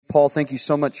Paul, thank you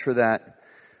so much for that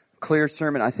clear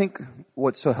sermon. I think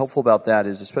what's so helpful about that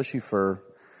is, especially for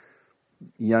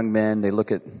young men, they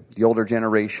look at the older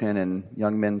generation and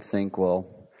young men think, well,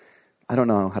 I don't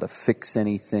know how to fix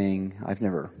anything. I've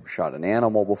never shot an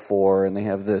animal before. And they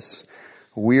have this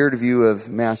weird view of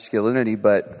masculinity.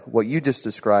 But what you just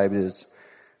described is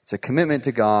it's a commitment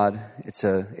to God. It's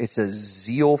a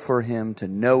zeal for Him, to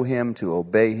know Him, to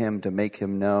obey Him, to make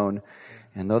Him known.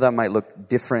 And though that might look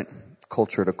different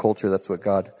culture to culture, that's what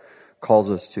God calls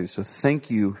us to. So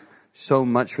thank you so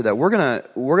much for that. We're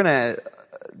gonna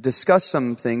discuss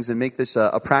some things and make this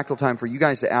a practical time for you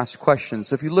guys to ask questions.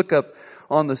 So if you look up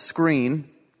on the screen,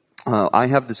 I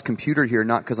have this computer here,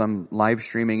 not because I'm live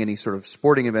streaming any sort of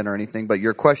sporting event or anything, but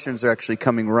your questions are actually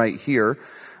coming right here.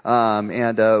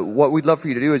 And what we'd love for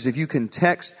you to do is if you can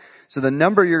text. So the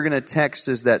number you're going to text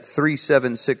is that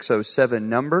 37607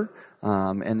 number.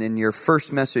 And in your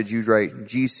first message, you write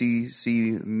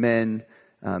GCC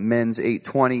men's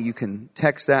 820. You can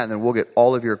text that, and then we'll get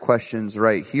all of your questions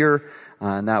right here.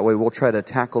 And that way we'll try to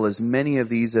tackle as many of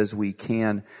these as we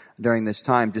can during this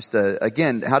time. Just,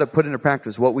 again, how to put into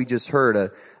practice what we just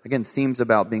heard. Again, themes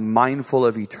about being mindful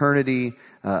of eternity,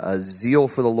 a zeal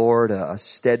for the Lord, a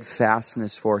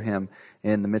steadfastness for Him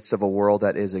in the midst of a world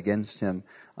that is against Him.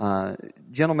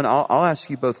 Gentlemen, I'll ask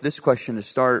you both this question to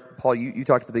start. Paul, you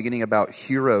talked at the beginning about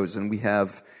heroes, and we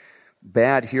have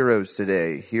bad heroes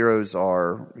today. Heroes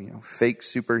are, fake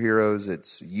superheroes.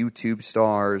 It's YouTube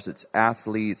stars. It's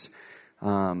athletes.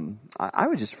 I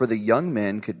would just, for the young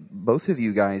men, could both of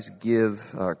you guys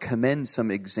commend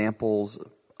some examples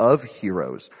of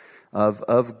heroes,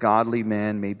 of godly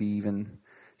men, maybe even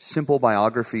simple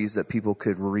biographies that people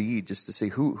could read just to say,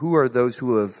 who are those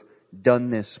who have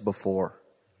done this before?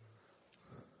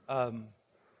 A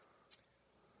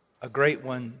great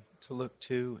one to look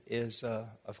to is,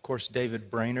 of course,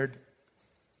 David Brainerd,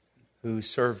 who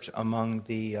served among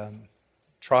the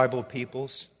tribal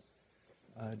peoples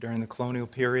during the colonial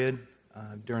period,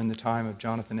 during the time of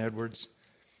Jonathan Edwards.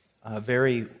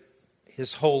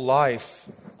 His whole life,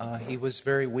 he was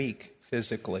very weak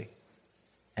physically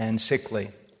and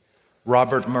sickly.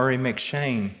 Robert Murray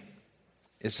McShane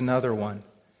is another one,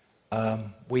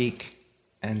 weak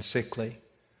and sickly.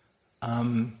 A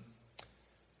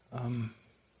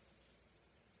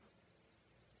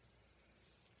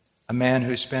man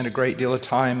who spent a great deal of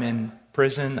time in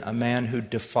prison, a man who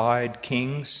defied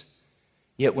kings.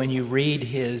 Yet when you read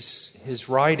his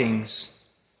writings,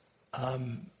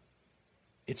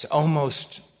 it's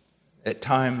almost at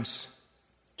times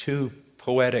too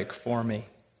poetic for me.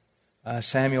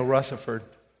 Samuel Rutherford.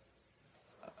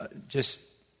 Just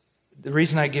the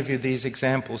reason I give you these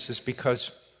examples is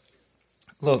because,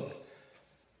 look,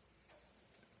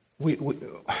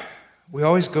 we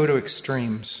always go to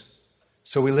extremes.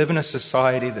 So we live in a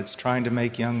society that's trying to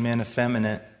make young men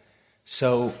effeminate.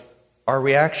 So our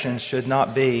reaction should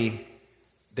not be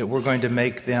that we're going to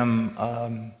make them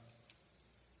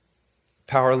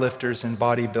powerlifters and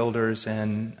bodybuilders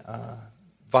and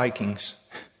Vikings.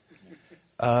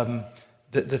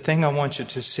 The thing I want you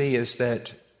to see is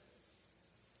that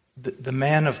the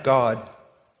man of God,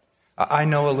 I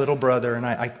know a little brother,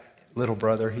 and little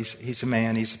brother, he's a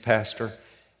man, he's a pastor,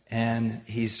 and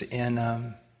he's in,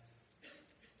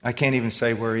 I can't even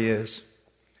say where he is,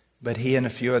 but he and a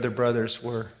few other brothers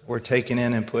were taken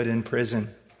in and put in prison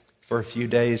for a few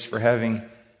days for having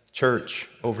church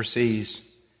overseas.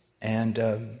 And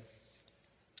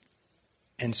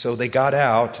so they got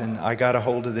out, and I got a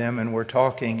hold of them, and we're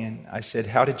talking, and I said,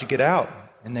 "How did you get out?"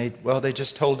 And they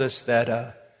just told us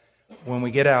that when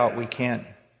we get out, we can't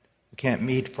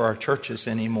meet for our churches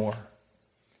anymore.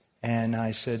 And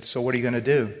I said, "So what are you going to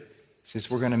do?" He says,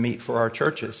 "We're going to meet for our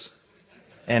churches."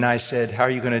 And I said, "How are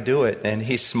you going to do it?" And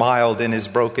he smiled in his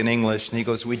broken English, and he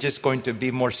goes, "We're just going to be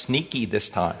more sneaky this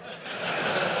time."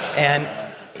 And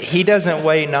he doesn't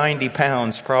weigh 90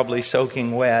 pounds, probably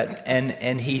soaking wet,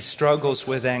 and he struggles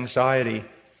with anxiety,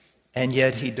 and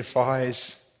yet he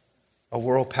defies a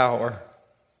world power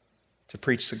to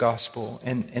preach the gospel.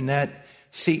 And that,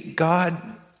 see, God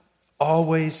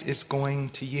always is going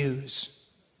to use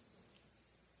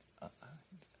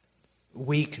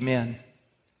weak men,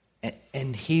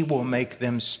 and He will make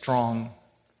them strong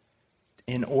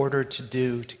in order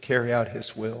to carry out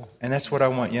His will. And that's what I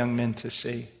want young men to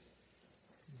see.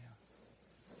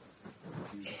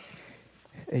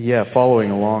 Yeah,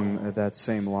 following along that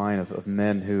same line of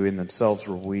men who in themselves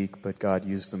were weak, but God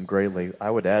used them greatly. I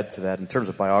would add to that, in terms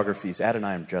of biographies,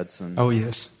 Adoniram Judson. Oh,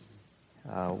 yes.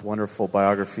 Wonderful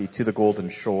biography, To the Golden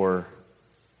Shore,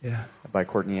 yeah, by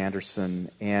Courtney Anderson.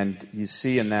 And you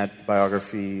see in that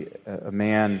biography a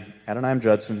man, Adoniram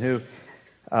Judson, who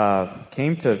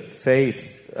came to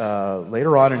faith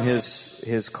later on in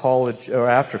his college, or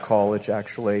after college,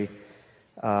 actually.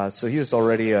 So he was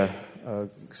already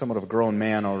somewhat of a grown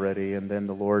man already, and then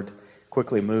the Lord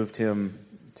quickly moved him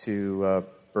to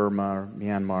Burma, or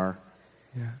Myanmar,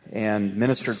 and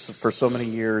ministered for so many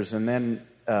years, and then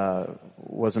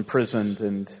was imprisoned,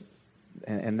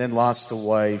 and then lost a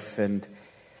wife, and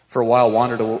for a while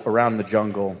wandered around the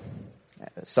jungle,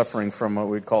 suffering from what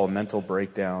we'd call a mental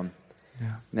breakdown.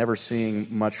 Yeah. Never seeing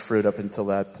much fruit up until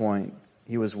that point.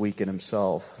 He was weak in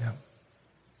himself. Yeah.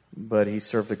 But he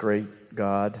served a great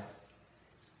God.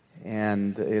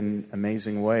 And in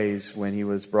amazing ways, when he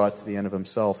was brought to the end of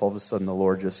himself, all of a sudden the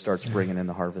Lord just starts bringing in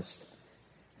the harvest.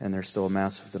 And there's still a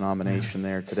massive denomination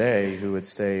there today who would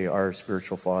say our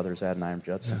spiritual father is Adoniram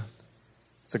Judson. Yeah.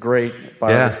 It's a great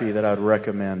biography that I would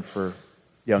recommend for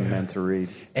young men to read.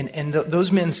 And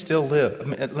those men still live. I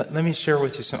mean, let me share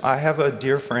with you some. I have a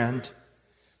dear friend.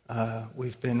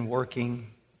 We've been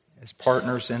working as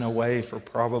partners in a way for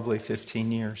probably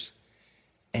 15 years.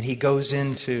 And he goes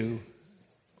into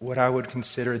what I would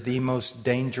consider the most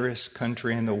dangerous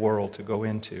country in the world to go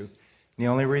into. And the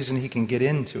only reason he can get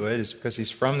into it is because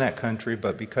he's from that country,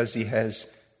 but because he has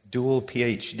dual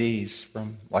PhDs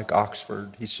from like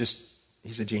Oxford.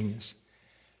 He's a genius.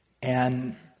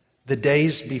 And the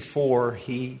days before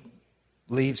he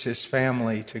leaves his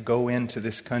family to go into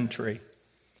this country,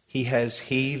 he has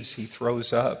heaves, he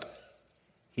throws up,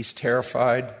 he's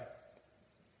terrified,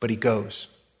 but he goes.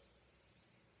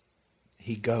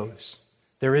 He goes.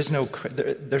 There's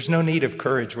no need of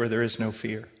courage where there is no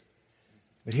fear.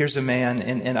 But here's a man,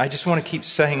 and I just want to keep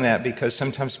saying that because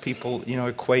sometimes people,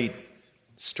 equate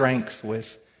strength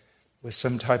with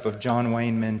some type of John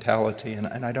Wayne mentality,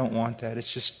 and I don't want that.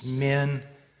 It's just men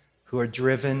who are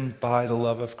driven by the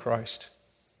love of Christ.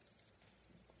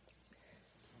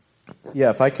 Yeah,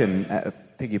 if I can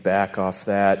piggyback off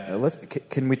that,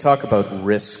 can we talk about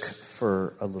risk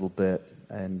for a little bit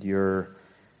and your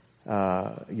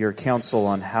counsel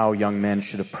on how young men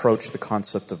should approach the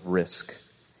concept of risk?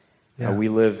 Yeah. We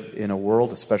live in a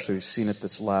world, especially we've seen it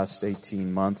this last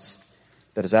 18 months,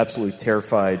 that is absolutely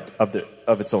terrified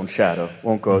of its own shadow,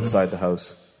 won't go outside the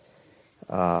house.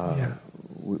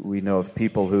 We know of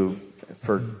people who,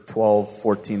 for 12,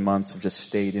 14 months, have just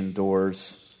stayed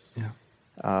indoors.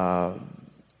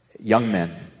 Young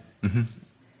men. Mm-hmm.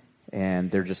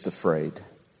 And they're just afraid.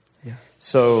 Yeah.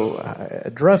 So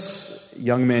address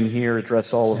young men here,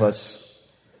 address all of us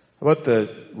about the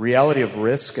reality of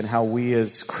risk and how we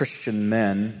as Christian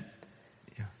men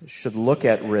should look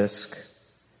at risk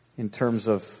in terms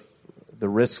of the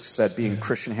risks that being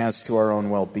Christian has to our own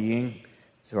well-being,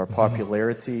 to our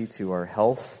popularity, to our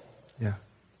health. Yeah.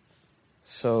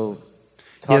 So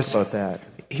talk about that.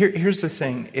 Here's the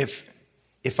thing.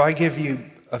 If I give you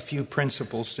a few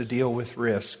principles to deal with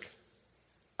risk,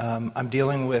 I'm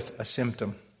dealing with a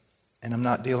symptom, and I'm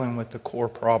not dealing with the core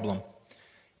problem.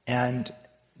 And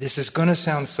this is going to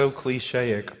sound so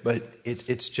clichéic, but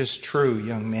it's just true,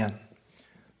 young men.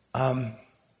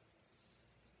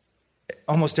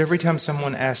 Almost every time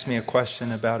someone asks me a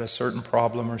question about a certain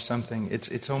problem or something,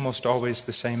 it's almost always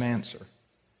the same answer.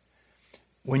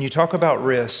 When you talk about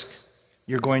risk,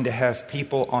 you're going to have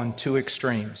people on two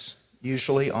extremes,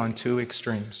 usually on two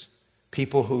extremes.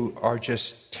 People who are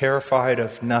just terrified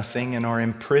of nothing and are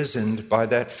imprisoned by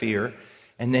that fear.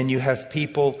 And then you have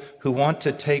people who want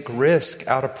to take risk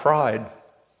out of pride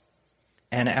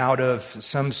and out of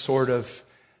some sort of,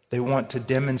 they want to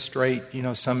demonstrate,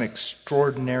 some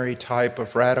extraordinary type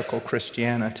of radical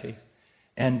Christianity.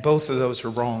 And both of those are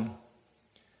wrong.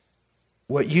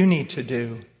 What you need to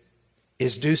do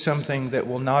is do something that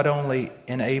will not only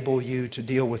enable you to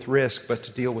deal with risk, but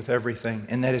to deal with everything,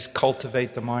 and that is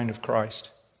cultivate the mind of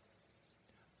Christ.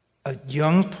 A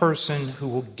young person who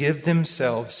will give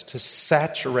themselves to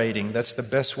saturating, that's the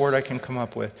best word I can come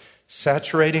up with,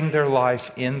 saturating their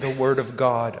life in the Word of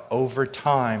God over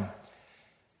time,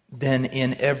 then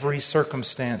in every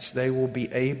circumstance they will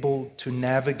be able to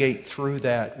navigate through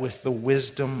that with the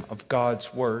wisdom of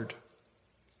God's Word.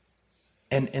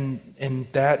 And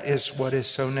that is what is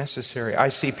so necessary. I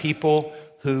see people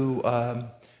who,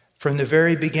 from the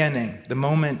very beginning, the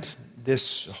moment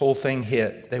this whole thing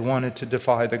hit, they wanted to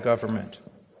defy the government.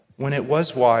 When it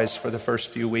was wise for the first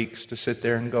few weeks to sit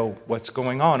there and go, what's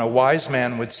going on? A wise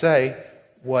man would say,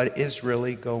 what is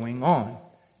really going on?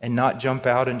 And not jump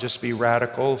out and just be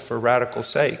radical for radical's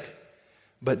sake.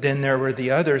 But then there were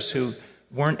the others who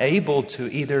weren't able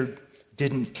to either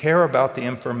didn't care about the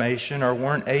information or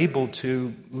weren't able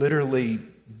to literally,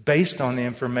 based on the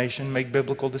information, make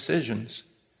biblical decisions.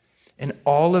 And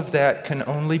all of that can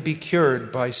only be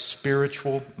cured by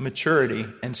spiritual maturity.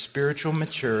 And spiritual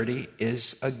maturity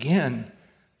is, again,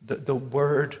 the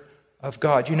Word of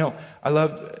God. You know, I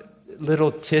love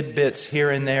little tidbits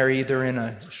here and there, either in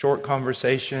a short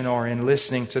conversation or in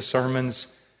listening to sermons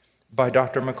by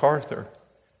Dr. MacArthur,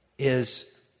 is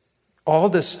all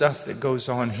the stuff that goes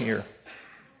on here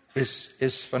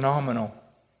is phenomenal.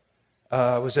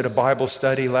 I was at a Bible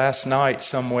study last night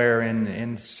somewhere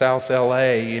in South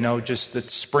LA, just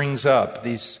that springs up,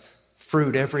 these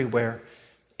fruit everywhere.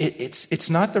 It's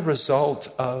not the result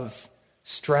of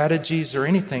strategies or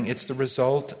anything. It's the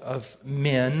result of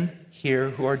men here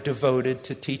who are devoted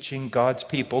to teaching God's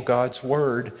people God's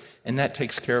Word, and that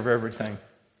takes care of everything.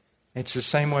 It's the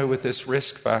same way with this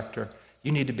risk factor.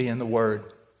 You need to be in the Word.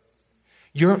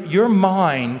 Your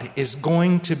mind is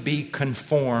going to be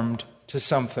conformed to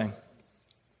something.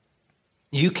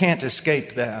 You can't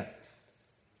escape that.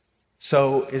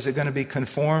 So is it going to be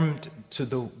conformed to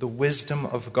the wisdom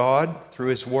of God through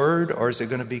His Word, or is it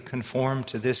going to be conformed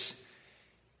to this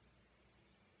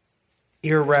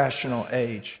irrational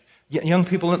age? Young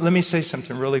people, let me say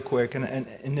something really quick,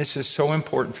 and this is so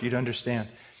important for you to understand.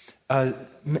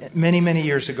 Many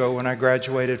years ago, when I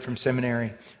graduated from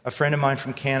seminary, a friend of mine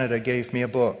from Canada gave me a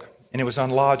book, and it was on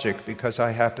logic, because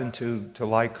I happen to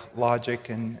like logic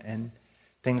and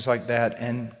things like that.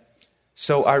 And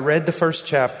so I read the first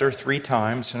chapter 3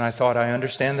 times, and I thought, I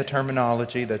understand the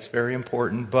terminology, that's very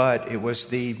important, but it was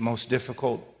the most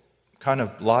difficult kind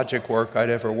of logic work I'd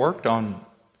ever worked on.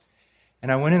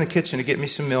 And I went in the kitchen to get me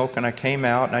some milk, and I came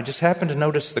out, and I just happened to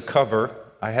notice the cover.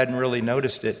 I hadn't really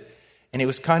noticed it. And it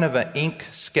was kind of an ink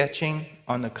sketching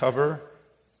on the cover,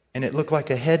 and it looked like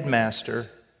a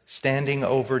headmaster standing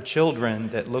over children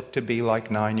that looked to be like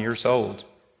 9 years old.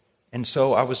 And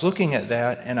so I was looking at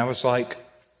that, and I was like,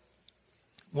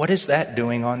 what is that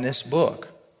doing on this book?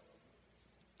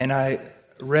 And I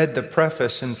read the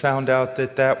preface and found out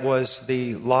that that was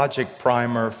the logic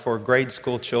primer for grade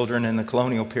school children in the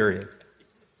colonial period.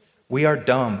 We are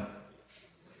dumb.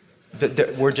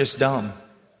 We're just dumb.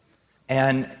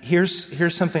 And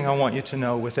here's something I want you to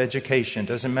know with education.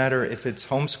 Doesn't matter if it's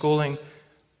homeschooling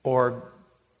or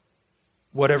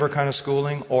whatever kind of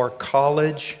schooling, or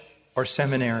college or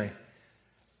seminary.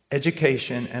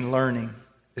 Education and learning,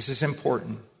 this is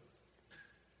important,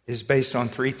 is based on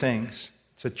 3 things.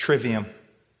 It's a trivium.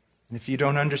 And if you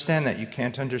don't understand that, you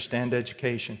can't understand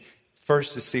education.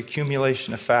 First, it's the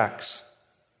accumulation of facts.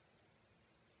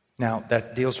 Now,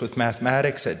 that deals with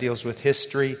mathematics, that deals with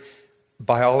history,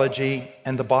 biology,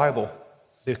 and the Bible.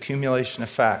 The accumulation of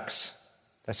facts.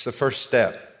 That's the first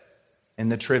step in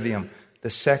the trivium. The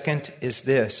second is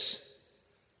this,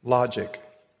 logic.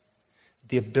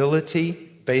 The ability,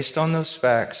 based on those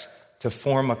facts, to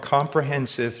form a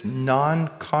comprehensive,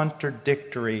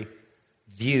 non-contradictory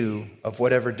view of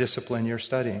whatever discipline you're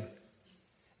studying.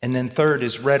 And then third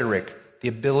is rhetoric, the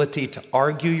ability to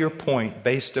argue your point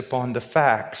based upon the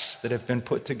facts that have been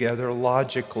put together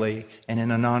logically and in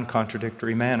a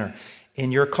non-contradictory manner.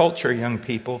 In your culture, young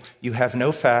people, you have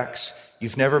no facts,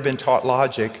 you've never been taught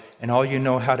logic, and all you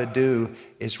know how to do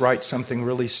is write something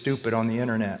really stupid on the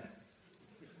internet.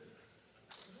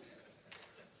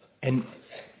 And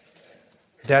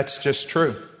that's just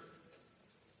true.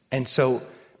 And so,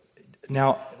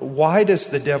 now, why does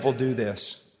the devil do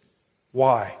this?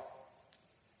 Why?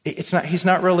 He's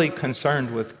not really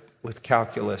concerned with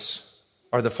calculus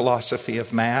or the philosophy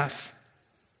of math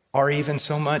or even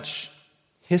so much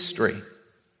history.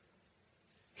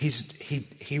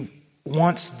 He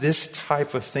wants this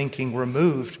type of thinking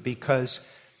removed, because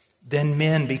then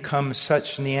men become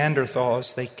such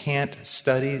Neanderthals, they can't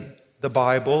study the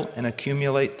Bible and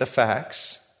accumulate the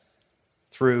facts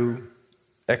through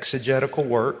exegetical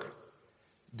work.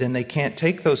 Then they can't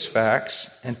take those facts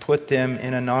and put them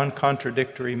in a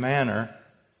non-contradictory manner,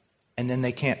 and then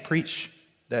they can't preach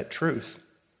that truth.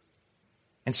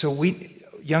 And so we,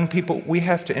 young people, we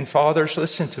have to, and fathers,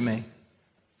 listen to me.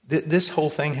 This whole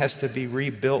thing has to be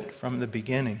rebuilt from the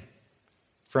beginning,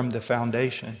 from the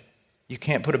foundation. You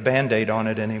can't put a Band-Aid on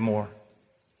it anymore.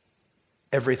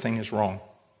 Everything is wrong.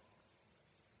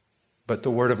 But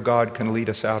the Word of God can lead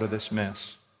us out of this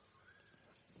mess.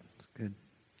 Good.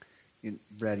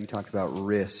 Brad, you talked about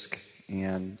risk,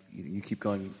 and you keep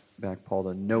going back, Paul,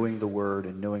 to knowing the Word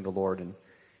and knowing the Lord. And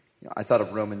I thought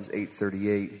of Romans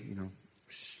 8:38.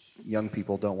 Young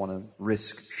people don't want to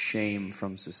risk shame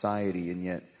from society, and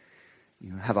yet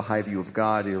have a high view of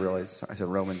God. You realize, I said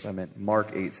Romans, I meant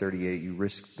Mark 8:38. You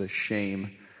risk the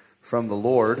shame from the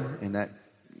Lord, and that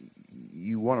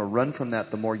you want to run from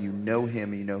that the more you know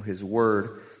Him, you know His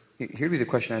Word. Here'd be the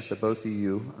question I asked to both of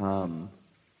you.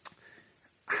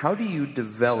 how do you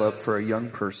develop for a young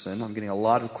person? I'm getting a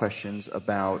lot of questions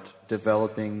about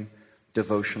developing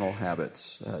devotional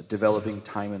habits, developing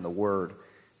time in the Word.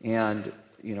 And,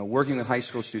 working with high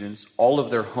school students, all of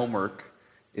their homework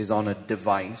is on a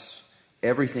device.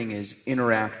 Everything is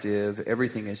interactive.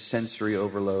 Everything is sensory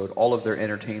overload. All of their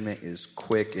entertainment is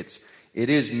quick. It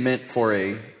is meant for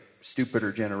a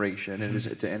stupider generation. It is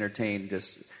to entertain.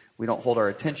 We don't hold our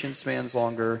attention spans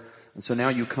longer. And so now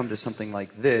you come to something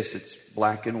like this. It's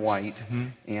black and white,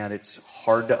 and it's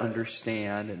hard to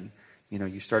understand. And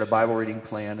you start a Bible reading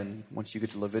plan, and once you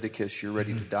get to Leviticus, you're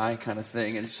ready to die, kind of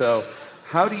thing. And so,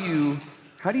 how do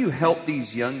you help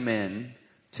these young men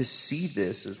to see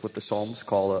this as what the Psalms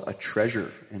call a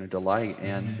treasure and a delight?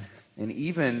 And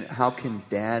even how can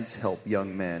dads help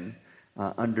young men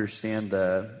understand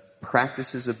the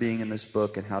practices of being in this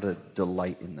book and how to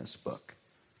delight in this book?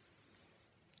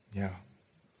 Yeah.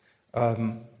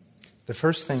 The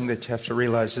first thing that you have to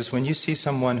realize is when you see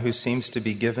someone who seems to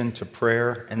be given to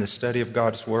prayer and the study of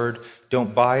God's Word,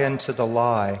 don't buy into the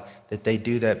lie that they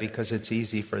do that because it's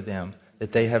easy for them,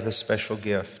 that they have a special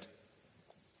gift.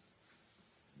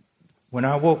 When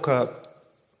I woke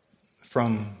up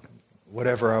from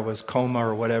whatever I was, coma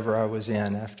or whatever I was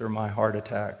in after my heart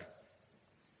attack,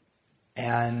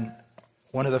 and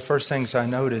one of the first things I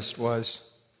noticed was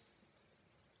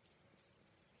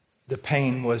the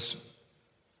pain was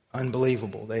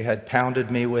unbelievable. They had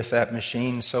pounded me with that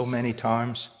machine so many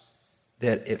times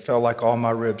that it felt like all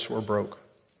my ribs were broke.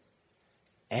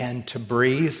 And to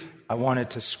breathe, I wanted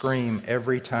to scream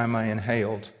every time I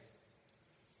inhaled.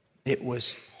 It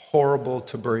was horrible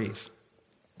to breathe.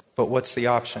 But what's the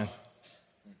option?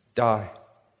 Die.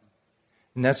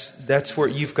 And that's where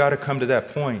you've got to come to that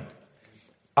point.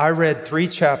 I read 3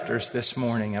 chapters this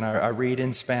morning, and I read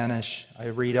in Spanish. I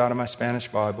read out of my Spanish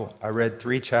Bible. I read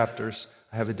 3 chapters.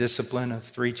 I have a discipline of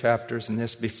 3 chapters in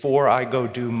this before I go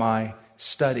do my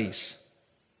studies.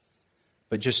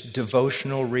 But just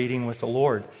devotional reading with the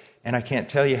Lord. And I can't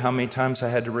tell you how many times I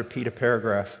had to repeat a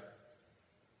paragraph.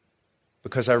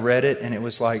 Because I read it and it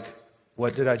was like,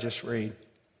 what did I just read?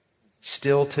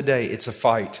 Still today, it's a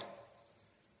fight.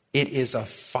 It is a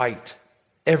fight.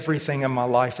 Everything in my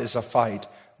life is a fight.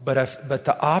 But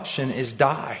the option is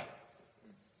die.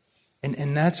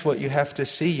 And that's what you have to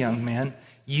see, young man.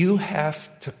 You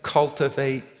have to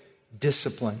cultivate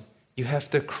discipline. You have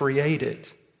to create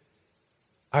it.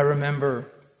 I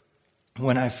remember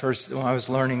when I was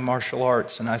learning martial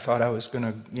arts, and I thought I was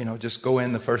going to, just go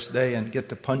in the first day and get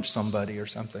to punch somebody or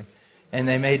something. And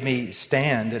they made me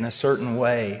stand in a certain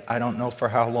way. I don't know for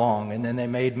how long. And then they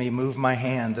made me move my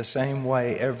hand the same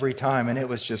way every time. And it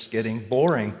was just getting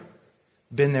boring.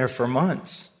 Been there for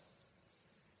months.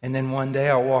 And then one day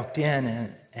I walked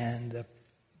in and the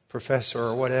professor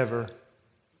or whatever,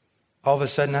 all of a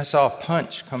sudden I saw a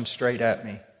punch come straight at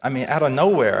me. I mean, out of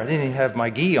nowhere. I didn't even have my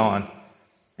gi on.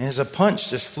 And as a punch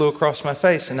just flew across my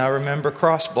face. And I remember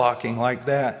cross-blocking like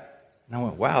that. And I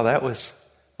went, wow, that was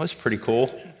pretty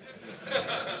cool.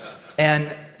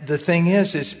 And the thing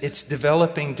is it's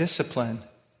developing discipline.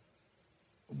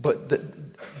 But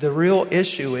the real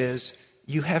issue is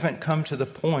you haven't come to the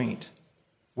point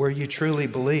where you truly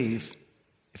believe,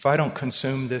 if I don't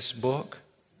consume this book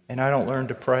and I don't learn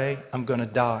to pray, I'm going to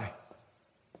die.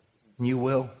 And you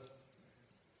will.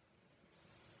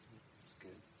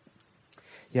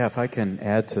 Yeah, if I can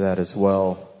add to that as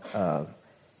well.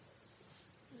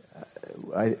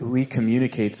 We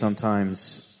communicate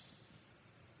sometimes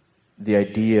the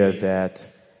idea that,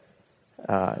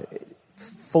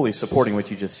 fully supporting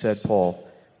what you just said, Paul,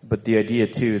 but the idea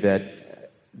too that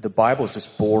the Bible is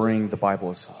just boring, the Bible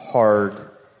is hard.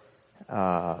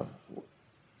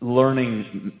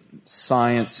 Learning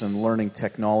science and learning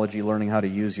technology, learning how to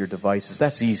use your devices,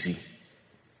 that's easy.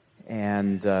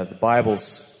 And the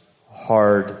Bible's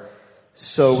hard.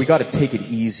 So we got to take it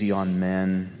easy on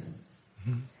men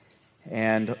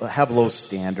and have low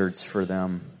standards for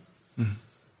them.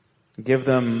 Give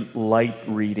them light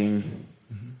reading.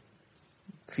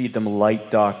 Feed them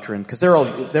light doctrine, because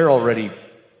they're already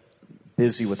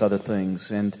busy with other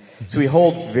things. And so we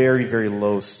hold very, very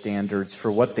low standards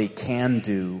for what they can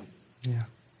do. Yeah.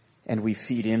 And we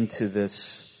feed into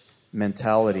this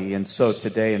mentality. And so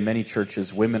today in many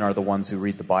churches, women are the ones who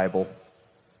read the Bible.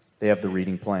 They have the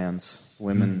reading plans.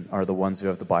 Women are the ones who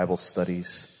have the Bible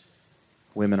studies.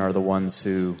 Women are the ones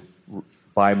who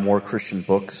buy more Christian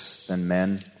books than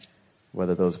men.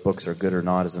 Whether those books are good or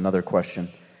not is another question.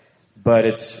 But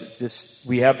it's just,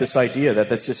 we have this idea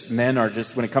that's just, men are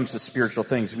just, when it comes to spiritual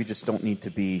things, we just don't need to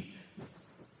be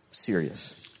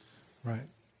serious. Right.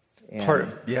 And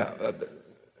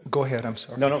go ahead, I'm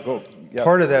sorry. No, go. Yeah.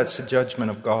 Part of that's the judgment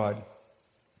of God.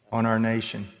 on our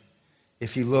nation.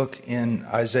 If you look in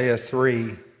Isaiah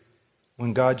 3,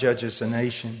 when God judges a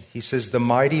nation, he says, the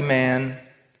mighty man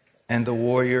and the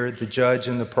warrior, the judge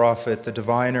and the prophet, the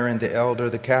diviner and the elder,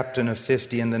 the captain of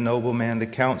 50 and the nobleman, the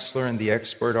counselor and the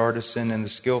expert artisan and the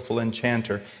skillful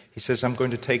enchanter. He says, I'm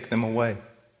going to take them away.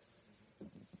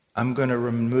 I'm going to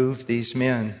remove these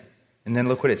men. And then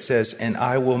look what it says, and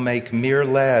I will make mere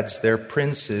lads their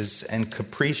princes, and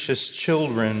capricious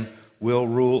children will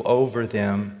rule over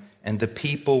them, and the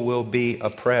people will be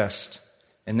oppressed.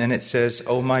 And then it says,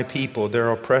 O my people,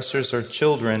 their oppressors are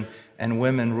children, and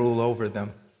women rule over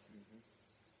them.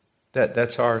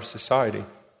 That's our society.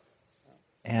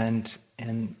 And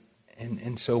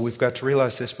so we've got to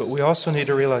realize this, but we also need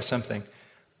to realize something.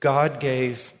 God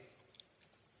gave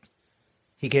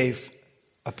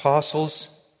apostles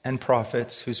and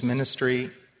prophets whose ministry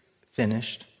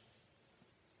finished,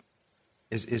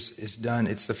 is done.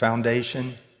 It's the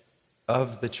foundation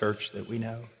of the church that we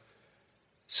know.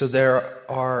 So there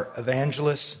are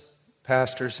evangelists,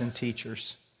 pastors, and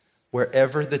teachers.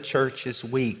 Wherever the church is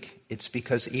weak, it's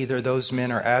because either those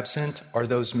men are absent or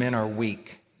those men are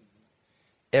weak.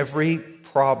 Every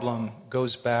problem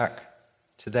goes back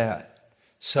to that.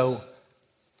 So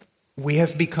we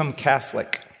have become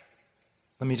Catholic.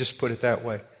 Let me just put it that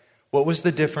way. What was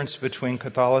the difference between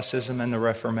Catholicism and the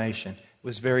Reformation? It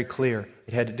was very clear.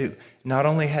 It had to do, not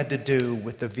only had to do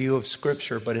with the view of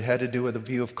Scripture, but it had to do with the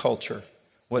view of culture.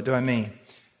 What do I mean?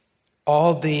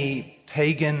 All the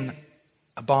pagan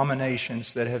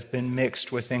abominations that have been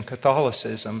mixed within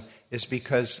Catholicism is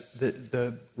because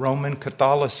the Roman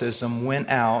Catholicism went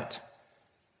out,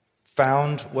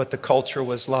 found what the culture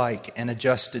was like, and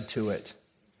adjusted to it.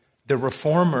 The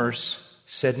Reformers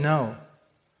said no.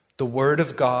 The Word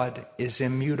of God is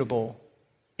immutable,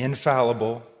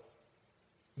 infallible,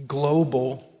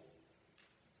 global.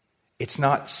 It's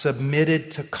not submitted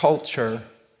to culture,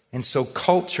 and so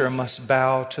culture must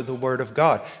bow to the Word of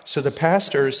God. So the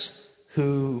pastors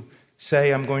who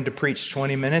say, I'm going to preach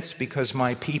 20 minutes because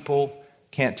my people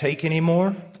can't take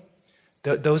anymore,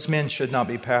 those men should not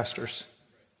be pastors.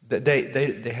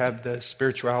 They have the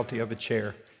spirituality of a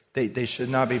chair. They should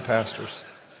not be pastors.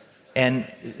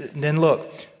 And then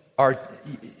look,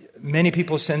 many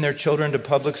people send their children to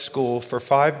public school for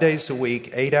 5 days a week,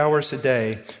 8 hours a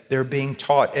day. They're being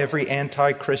taught every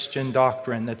anti-Christian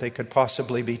doctrine that they could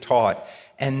possibly be taught.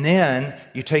 And then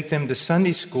you take them to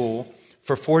Sunday school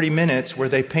for 40 minutes where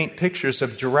they paint pictures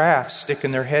of giraffes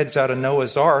sticking their heads out of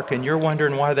Noah's Ark, and you're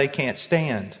wondering why they can't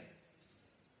stand.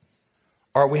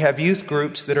 Or we have youth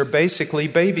groups that are basically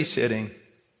babysitting.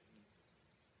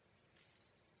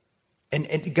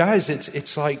 And guys,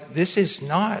 it's like, this is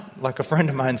not, like a friend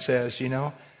of mine says,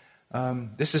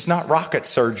 this is not rocket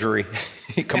surgery.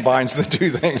 He combines the two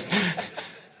things.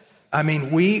 I mean,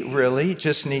 we really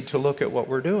just need to look at what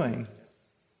we're doing.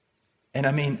 And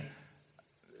I mean,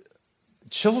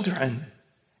 children,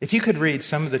 if you could read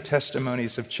some of the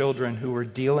testimonies of children who were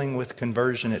dealing with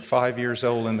conversion at 5 years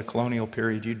old in the colonial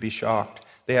period, you'd be shocked.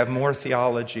 They have more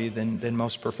theology than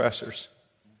most professors.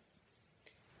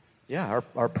 Yeah,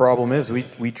 our problem is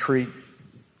we treat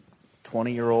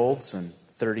 20-year-olds and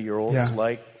 30-year-olds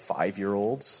like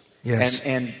 5-year-olds. Yes.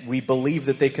 And we believe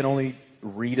that they can only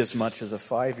read as much as a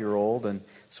 5-year-old, and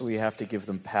so we have to give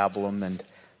them pablum and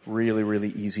really, really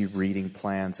easy reading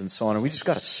plans and so on. And we just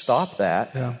got to stop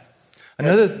that. Yeah.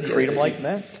 Treat them like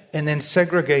men. And then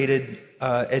segregated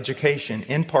education.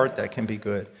 In part, that can be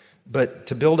good. But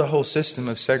to build a whole system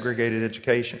of segregated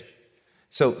education.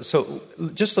 So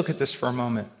just look at this for a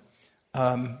moment.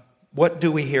 What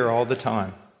do we hear all the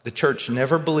time? The church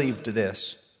never believed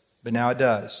this, but now it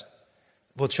does.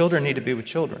 Well, children need to be with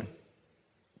children.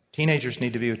 Teenagers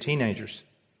need to be with teenagers.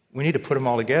 We need to put them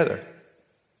all together.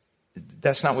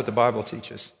 That's not what the Bible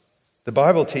teaches. The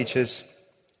Bible teaches,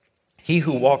 he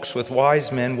who walks with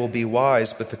wise men will be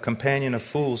wise, but the companion of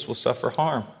fools will suffer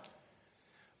harm.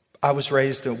 I was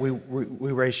raised, we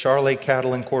raised Charolais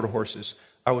cattle and quarter horses.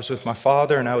 I was with my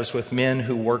father, and I was with men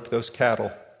who worked those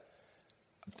cattle.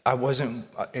 I wasn't,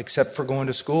 except for going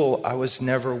to school, I was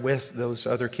never with those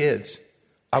other kids.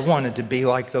 I wanted to be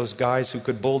like those guys who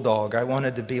could bulldog. I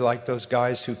wanted to be like those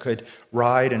guys who could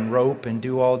ride and rope and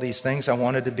do all these things. I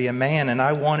wanted to be a man, and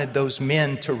I wanted those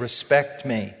men to respect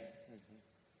me.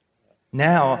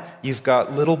 Now you've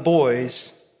got little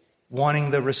boys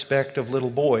wanting the respect of little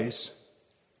boys.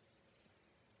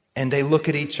 And they look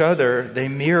at each other, they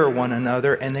mirror one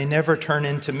another, and they never turn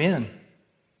into men.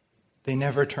 They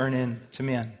never turn into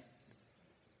men.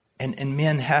 And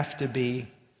men have to be,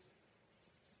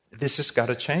 this has got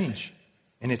to change.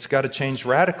 And it's got to change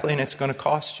radically, and it's going to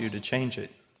cost you to change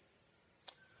it.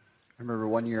 remember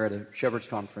one year at a Shepherd's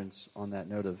Conference on that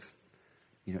note of,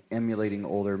 emulating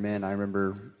older men. I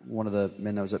remember one of the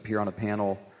men that was up here on a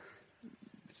panel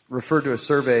referred to a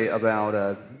survey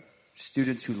about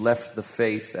students who left the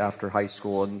faith after high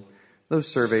school, and those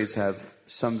surveys have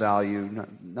some value,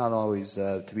 not always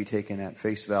to be taken at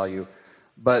face value.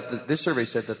 But this survey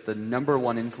said that the number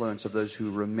one influence of those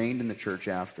who remained in the church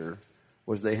after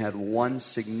was they had one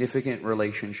significant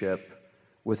relationship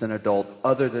with an adult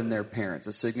other than their parents,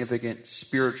 a significant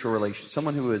spiritual relationship,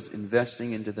 someone who was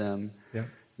investing into them. Yeah.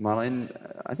 And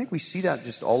I think we see that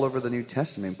just all over the New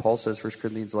Testament. Paul says, 1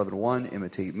 Corinthians 11:1,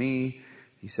 imitate me.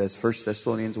 He says, 1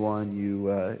 Thessalonians 1,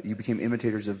 you became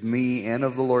imitators of me and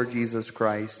of the Lord Jesus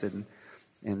Christ. And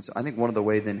so I think one of the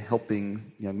ways then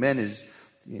helping young men is,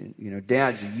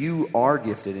 dads, you are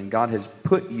gifted, and God has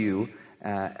put you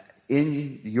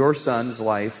in your son's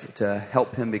life to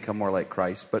help him become more like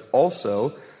Christ. But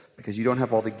also, because you don't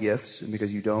have all the gifts and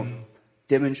because you don't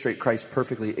demonstrate Christ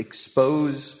perfectly,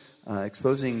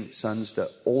 exposing sons to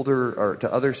older or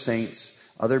to other saints,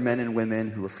 other men and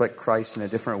women who reflect Christ in a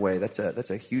different way. That's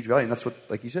a huge value, and that's what,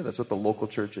 like you said, that's what the local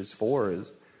church is for, is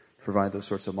to provide those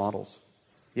sorts of models.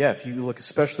 Yeah, if you look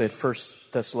especially at 1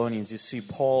 Thessalonians, you see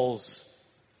Paul's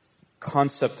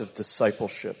concept of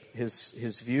discipleship,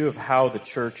 his view of how the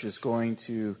church is going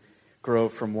to grow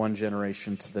from one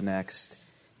generation to the next,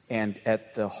 and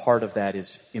at the heart of that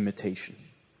is imitation.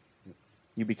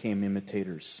 You became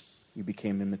imitators. You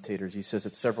became imitators. He says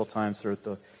it several times throughout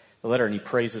the letter, and he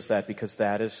praises that because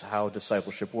that is how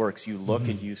discipleship works. You look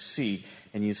and you see,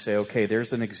 and you say, okay,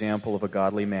 there's an example of a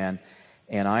godly man,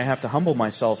 and I have to humble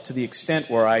myself to the extent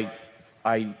where I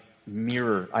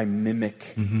mirror, I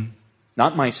mimic.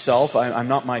 Not myself, I'm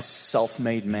not my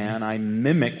self-made man, I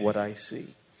mimic what I see.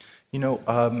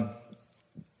 The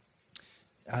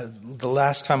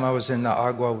last time I was in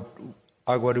the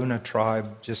Aguaruna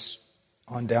tribe, just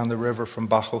on down the river from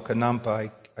Bajo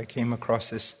Canampa, I came across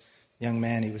this young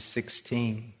man. He was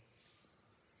 16.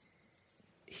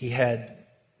 He had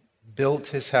built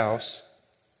his house.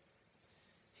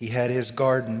 He had his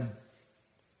garden.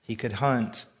 He could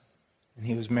hunt. And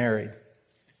he was married.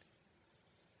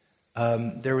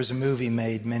 There was a movie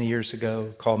made many years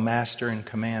ago called Master and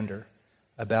Commander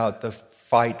about the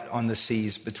fight on the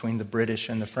seas between the British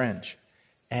and the French.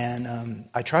 And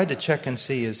I tried to check and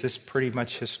see, is this pretty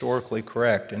much historically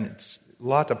correct? And it's a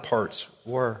lot of parts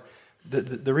were.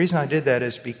 The reason I did that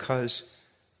is because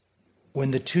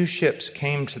when the two ships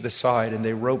came to the side and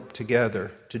they roped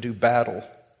together to do battle,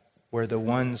 where the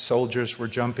one soldiers were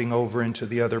jumping over into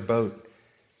the other boat,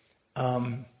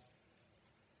 the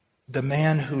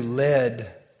man who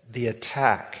led the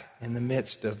attack in the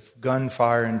midst of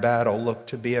gunfire and battle looked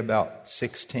to be about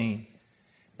 16.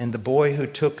 And the boy who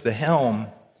took the helm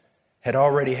had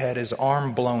already had his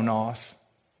arm blown off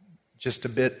just a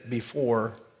bit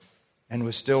before and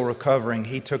was still recovering.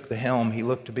 He took the helm. He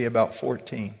looked to be about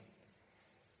 14.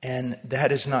 And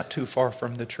that is not too far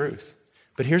from the truth.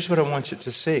 But here's what I want you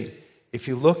to see. If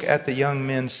you look at the young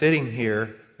men sitting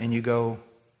here and you go,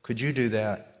 could you do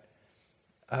that?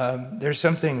 There's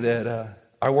something that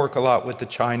I work a lot with the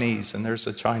Chinese, and there's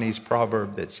a Chinese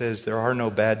proverb that says there are no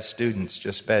bad students,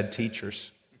 just bad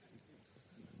teachers.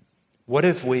 What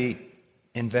if we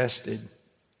invested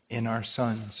in our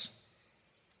sons?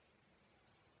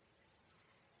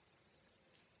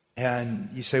 And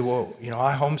you say, well,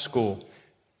 I homeschool.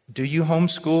 Do you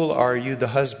homeschool, or are you the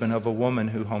husband of a woman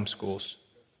who homeschools?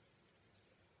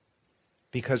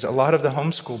 Because a lot of the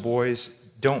homeschool boys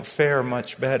don't fare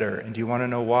much better. And do you want to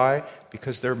know why?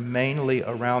 Because they're mainly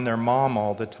around their mom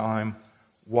all the time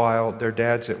while their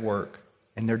dad's at work.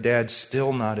 And their dad's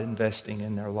still not investing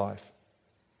in their life.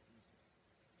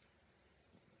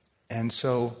 And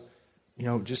so,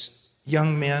 just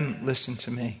young men, listen to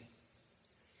me.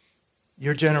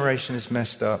 Your generation is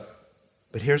messed up.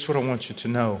 But here's what I want you to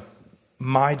know.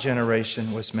 My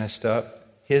generation was messed up.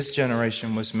 His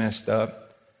generation was messed up.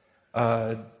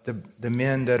 The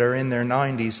men that are in their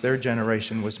 90s, their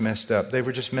generation was messed up. They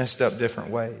were just messed up different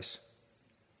ways.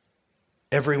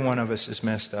 Every one of us is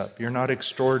messed up. You're not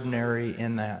extraordinary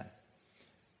in that.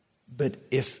 But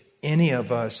if any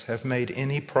of us have made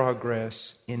any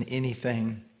progress in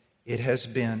anything, it has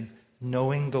been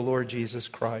knowing the Lord Jesus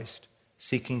Christ,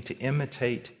 seeking to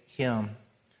imitate Him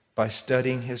by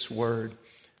studying His Word,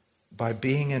 by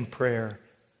being in prayer.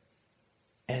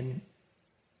 And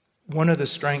one of the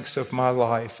strengths of my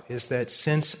life is that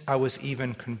since I was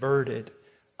even converted,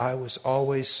 I was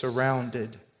always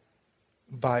surrounded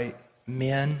by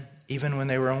men, even when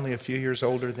they were only a few years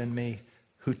older than me,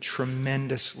 who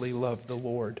tremendously loved the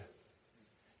Lord.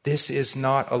 This is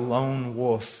not a lone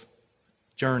wolf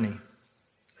journey.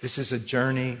 This is a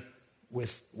journey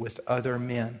with other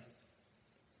men.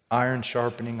 Iron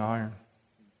sharpening iron.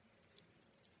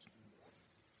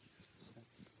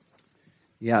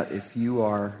 Yeah, if you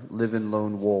are living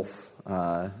lone wolf,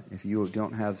 if you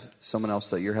don't have someone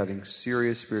else that you're having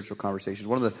serious spiritual conversations,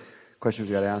 one of the questions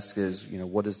we got to ask is,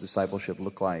 what does discipleship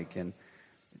look like? And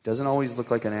it doesn't always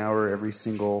look like an hour every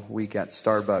single week at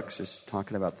Starbucks just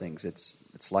talking about things.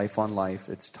 It's life on life.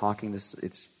 It's talking to,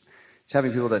 it's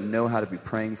having people that know how to be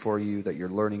praying for you, that you're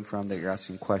learning from, that you're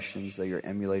asking questions, that you're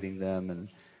emulating them, and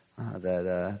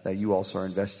that you also are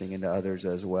investing into others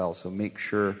as well. So make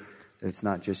sure that it's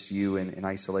not just you in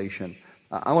isolation.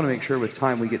 I want to make sure with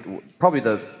time we get, probably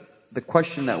the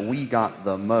question that we got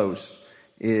the most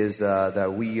is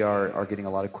that we are getting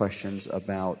a lot of questions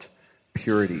about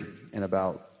purity and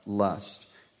about lust.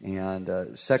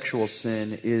 And sexual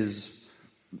sin is,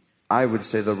 I would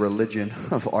say, the religion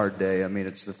of our day. I mean,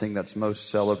 it's the thing that's most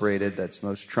celebrated, that's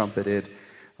most trumpeted.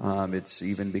 It's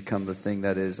even become the thing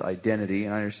that is identity.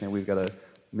 And I understand we've got a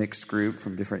mixed group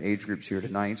from different age groups here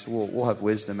tonight, so we'll have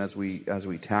wisdom as we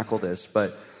tackle this.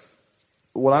 But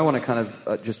what I want to kind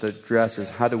of just address is,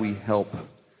 how do we help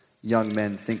young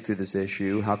men think through this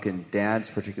issue? How can dads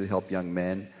particularly help young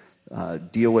men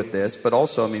deal with this? But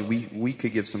also, I mean, we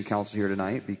could give some counsel here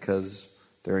tonight, because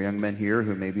there are young men here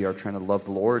who maybe are trying to love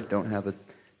the Lord, don't have a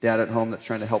dad at home that's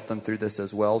trying to help them through this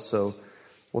as well. So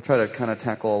we'll try to kind of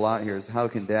tackle a lot here. Is how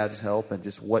can dads help, and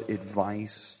just what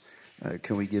advice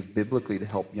can we give biblically to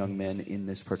help young men in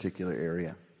this particular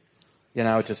area? Yeah, and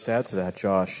I would just add to that,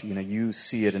 Josh, you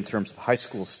see it in terms of high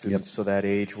school students, so that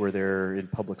age where they're in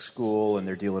public school and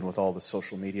they're dealing with all the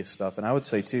social media stuff. And I would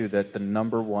say, too, that the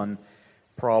number one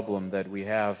problem that we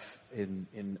have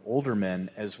in older men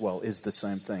as well is the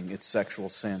same thing. It's sexual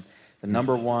sin. The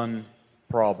number one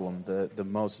problem, the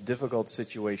most difficult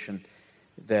situation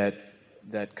that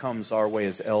comes our way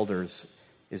as elders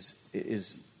is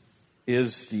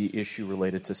the issue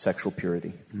related to sexual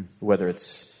purity, whether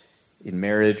it's in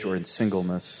marriage or in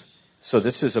singleness. So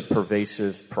this is a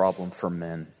pervasive problem for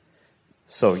men.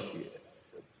 So,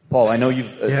 Paul, I know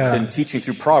you've been teaching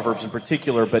through Proverbs in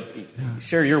particular, but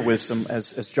share your wisdom,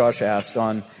 as Josh asked,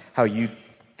 on how you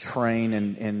train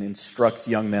and instruct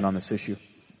young men on this issue.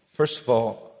 First of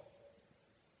all,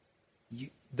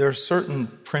 there are certain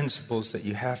principles that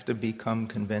you have to become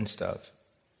convinced of.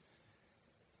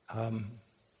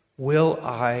 Will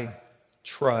I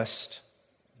trust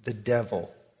the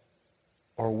devil,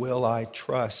 or will I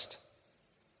trust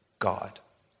God?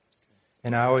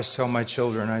 And I always tell my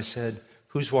children, I said,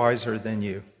 who's wiser than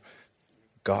you?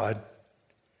 God.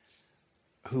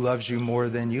 Who loves you more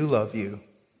than you love you?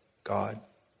 God.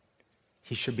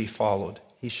 He should be followed.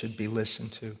 He should be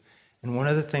listened to. And one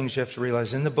of the things you have to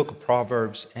realize, in the book of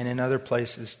Proverbs and in other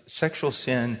places, sexual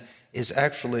sin is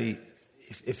actually,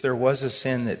 if there was a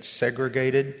sin that's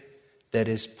segregated, that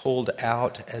is pulled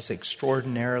out as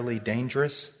extraordinarily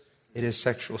dangerous, it is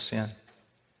sexual sin.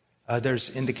 There's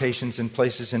indications in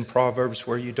places in Proverbs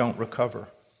where you don't recover.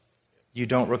 You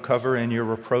don't recover, and your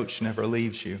reproach never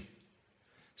leaves you.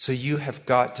 So you have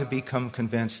got to become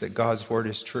convinced that God's word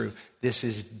is true. This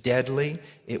is deadly.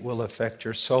 It will affect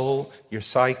your soul, your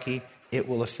psyche. It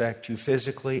will affect you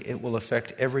physically. It will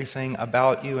affect everything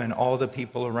about you and all the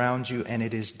people around you. And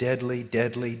it is deadly,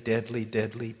 deadly, deadly,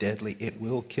 deadly, deadly. It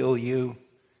will kill you.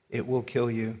 It will kill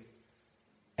you.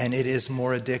 And it is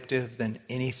more addictive than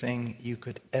anything you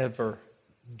could ever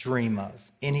dream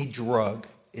of. Any drug,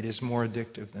 it is more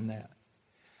addictive than that.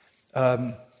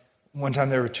 One time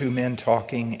there were two men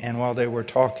talking, and while they were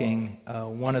talking,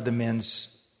 one of the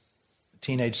men's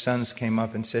teenage sons came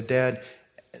up and said, Dad,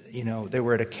 they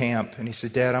were at a camp, and he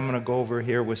said, Dad, I'm going to go over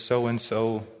here with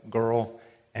so-and-so girl,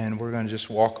 and we're going to just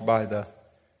walk by the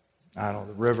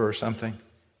river or something.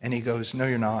 And he goes, no,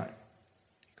 you're not.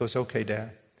 He goes, okay,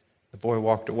 Dad. The boy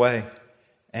walked away,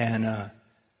 and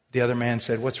the other man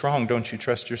said, what's wrong? Don't you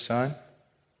trust your son?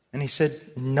 And he said,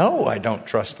 no, I don't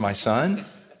trust my son.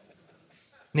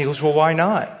 And he goes, well, why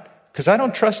not? Because I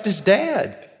don't trust his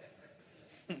dad.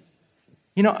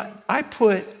 I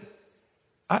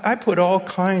put all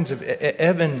kinds of...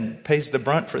 Evan pays the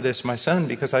brunt for this, my son,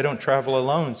 because I don't travel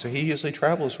alone, so he usually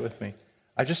travels with me.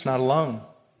 I'm just not alone.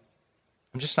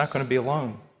 I'm just not going to be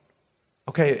alone.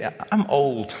 Okay, I'm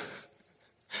old.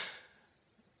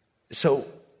 So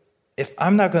if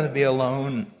I'm not going to be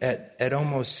alone at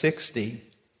almost 60,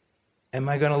 am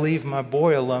I going to leave my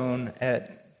boy alone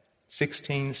at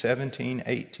 16, 17,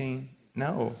 18?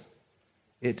 No.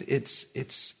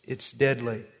 It's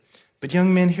deadly. But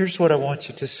young men, here's what I want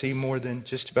you to see more than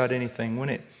just about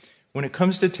anything. when it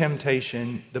comes to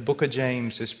temptation, the book of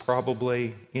James is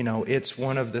probably, it's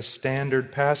one of the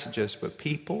standard passages, but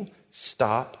people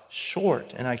stop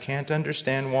short, and I can't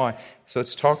understand why. So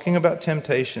it's talking about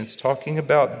temptation, it's talking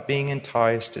about being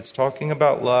enticed, it's talking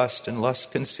about lust, and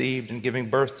lust conceived and giving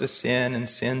birth to sin, and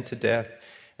sin to death.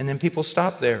 And then people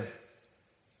stop there.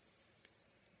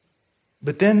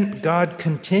 But then God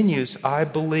continues, I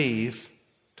believe,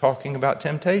 talking about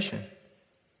temptation.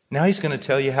 Now he's going to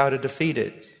tell you how to defeat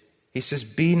it. He says,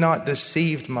 be not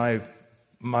deceived, my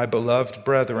beloved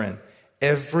brethren.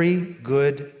 Every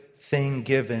good thing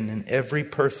given and every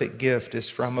perfect gift is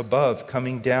from above,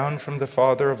 coming down from the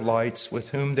Father of lights,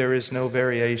 with whom there is no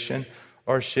variation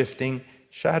or shifting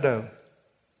shadow.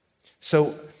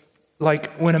 So,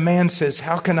 like when a man says,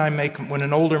 when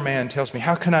an older man tells me,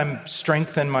 how can I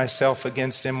strengthen myself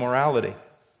against immorality?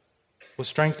 Well,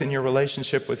 strengthen your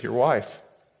relationship with your wife.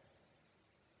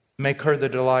 Make her the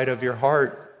delight of your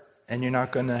heart, and you're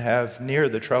not going to have near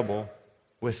the trouble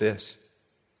with this.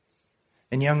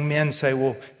 And young men say,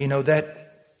 well,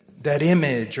 that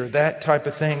image or that type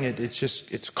of thing,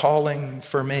 it's calling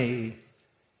for me.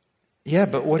 Yeah,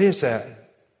 but what is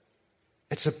that?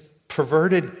 It's a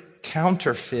perverted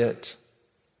counterfeit.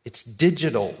 It's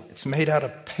digital. It's made out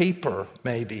of paper,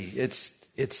 maybe.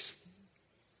 It's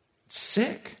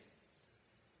sick.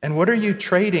 And what are you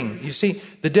trading? You see,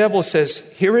 the devil says,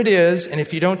 here it is, and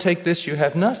if you don't take this, you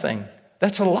have nothing.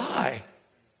 That's a lie.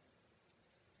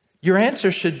 Your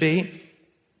answer should be,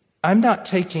 I'm not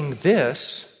taking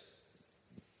this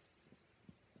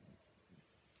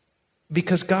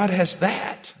because God has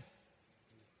that.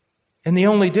 And the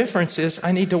only difference is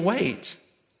I need to wait.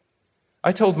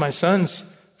 I told my sons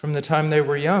from the time they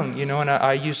were young, and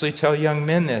I usually tell young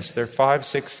men this. They're 5,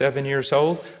 6, 7 years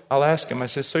old. I'll ask them, I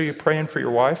say, so you're praying for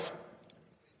your wife?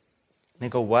 And they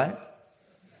go, what?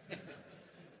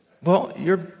 Well,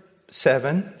 you're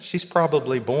 7. She's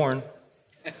probably born.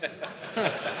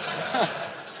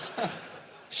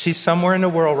 She's somewhere in the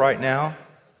world right now.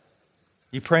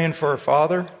 You praying for her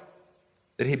father?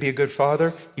 That he be a good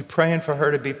father? You praying for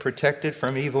her to be protected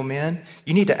from evil men?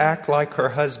 You need to act like her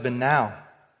husband now.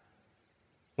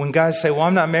 When guys say, well,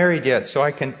 I'm not married yet, so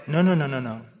I can...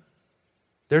 No.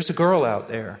 There's a girl out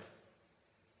there.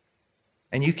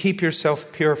 And you keep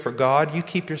yourself pure for God. You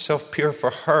keep yourself pure for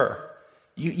her.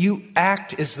 You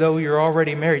act as though you're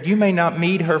already married. You may not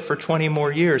meet her for 20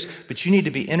 more years, but you need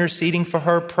to be interceding for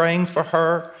her, praying for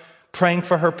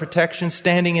her protection,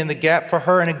 standing in the gap for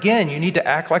her. And again, you need to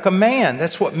act like a man.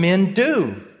 That's what men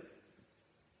do.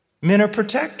 Men are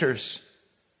protectors.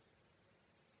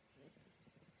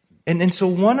 And so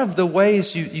one of the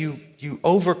ways you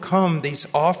overcome these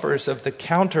offers of the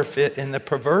counterfeit and the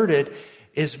perverted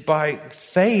is by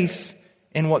faith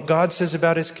in what God says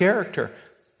about his character.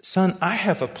 Son, I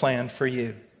have a plan for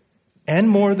you. And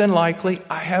more than likely,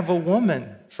 I have a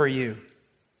woman for you.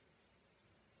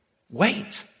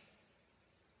 Wait.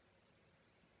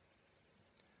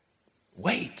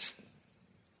 Wait.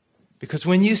 Because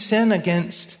when you sin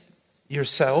against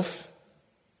yourself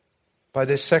by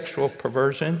this sexual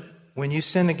perversion, when you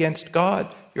sin against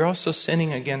God, you're also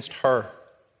sinning against her.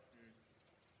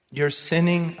 You're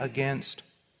sinning against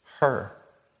her.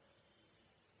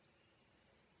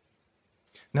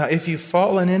 Now, if you've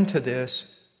fallen into this,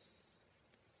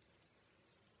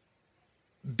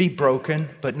 be broken,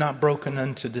 but not broken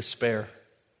unto despair.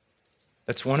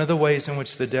 That's one of the ways in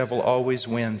which the devil always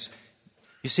wins.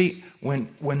 You see, when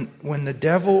the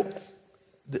devil...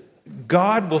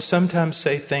 God will sometimes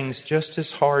say things just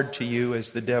as hard to you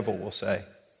as the devil will say.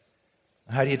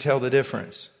 How do you tell the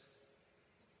difference?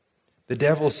 The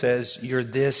devil says, you're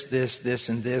this,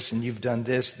 and this, and you've done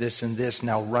this, and this.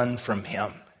 Now run from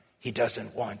him. He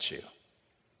doesn't want you.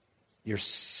 You're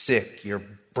sick, you're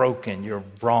broken, you're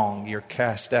wrong, you're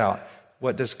cast out.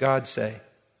 What does God say?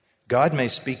 God may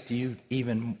speak to you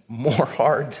even more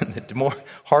harder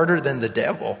than the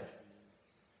devil.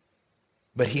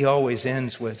 But he always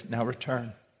ends with, now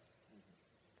return.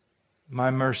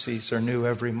 My mercies are new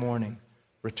every morning.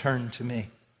 Return to me.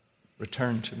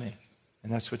 Return to me.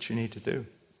 And that's what you need to do.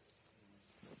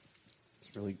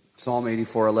 It's really, Psalm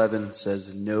 84:11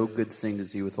 says, no good thing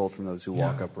does he withhold from those who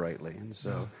walk uprightly. And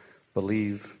so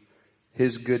believe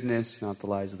his goodness, not the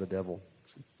lies of the devil.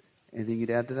 Anything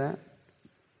you'd add to that?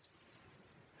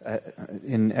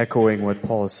 In echoing what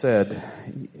Paul has said,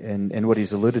 and what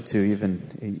he's alluded to,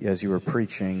 even as you were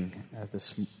preaching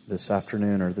this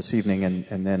afternoon or this evening,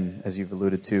 and then as you've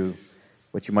alluded to,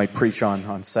 what you might preach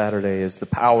on Saturday is the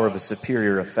power of a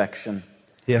superior affection.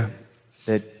 Yeah.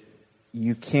 That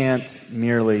you can't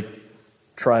merely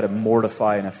try to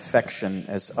mortify an affection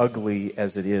as ugly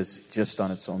as it is just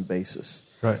on its own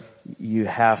basis. Right. You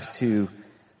have to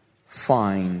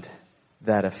find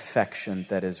that affection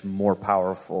that is more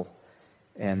powerful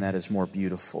and that is more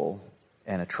beautiful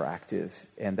and attractive,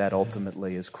 and that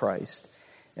ultimately is Christ.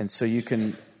 And so you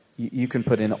can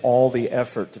put in all the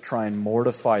effort to try and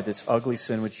mortify this ugly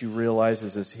sin, which you realize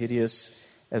is as hideous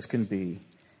as can be.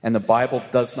 And the Bible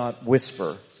does not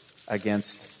whisper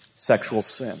against sexual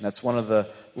sin. That's one of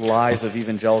the lies of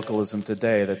evangelicalism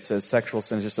today that says sexual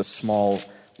sin is just a small,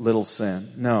 little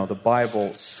sin. No, the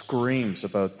Bible screams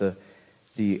about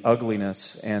the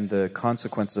ugliness and the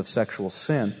consequences of sexual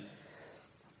sin.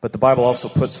 But the Bible also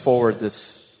puts forward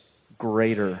this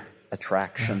greater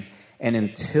attraction. And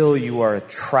until you are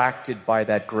attracted by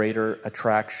that greater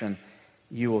attraction,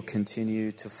 you will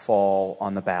continue to fall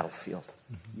on the battlefield.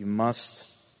 You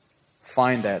must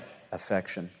find that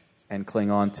affection and cling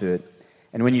on to it.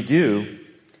 And when you do,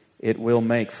 it will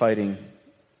make fighting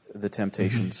the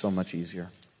temptation so much easier.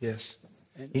 Yes.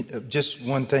 Just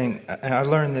one thing, and I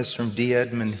learned this from D.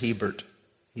 Edmond Hebert.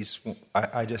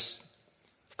 I just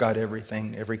got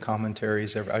everything, every commentary.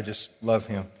 I just love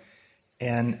him.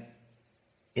 And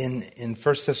in 1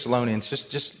 Thessalonians,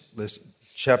 just listen,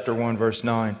 chapter 1, verse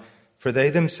 9, for they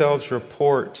themselves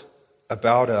report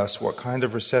about us what kind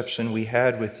of reception we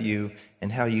had with you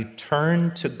and how you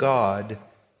turned to God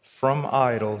from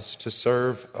idols to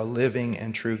serve a living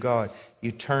and true God.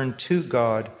 You turned to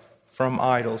God from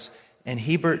idols. And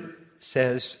Hebert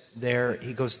says there,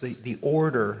 he goes, the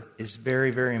order is very,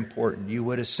 very important. You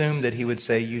would assume that he would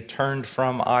say you turned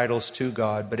from idols to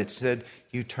God, but it said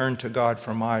you turned to God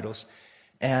from idols.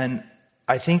 And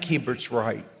I think Hebert's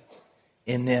right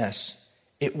in this.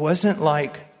 It wasn't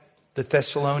like the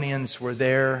Thessalonians were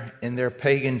there in their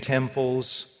pagan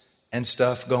temples and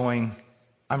stuff going,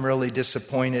 I'm really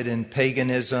disappointed in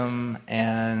paganism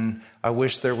and I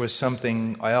wish there was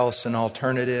something else, an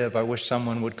alternative. I wish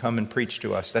someone would come and preach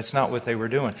to us. That's not what they were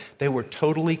doing. They were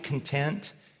totally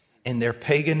content in their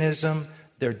paganism,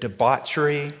 their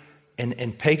debauchery,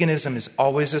 and paganism is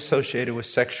always associated with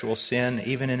sexual sin,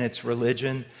 even in its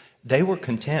religion. They were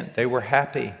content. They were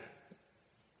happy.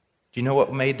 Do you know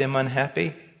what made them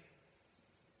unhappy?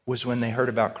 Was when they heard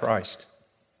about Christ.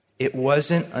 It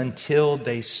wasn't until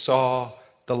they saw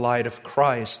the light of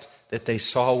Christ that they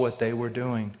saw what they were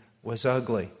doing was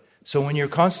ugly. So when you're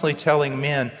constantly telling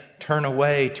men, turn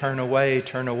away, turn away,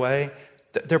 turn away,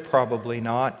 they're probably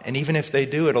not. And even if they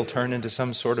do, it'll turn into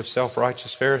some sort of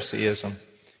self-righteous Phariseeism.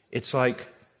 It's like,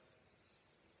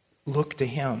 look to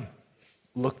Him,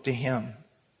 look to Him,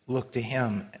 look to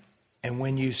Him. And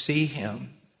when you see Him,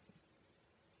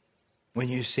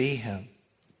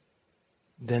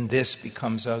 then this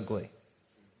becomes ugly.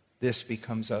 This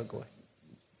becomes ugly.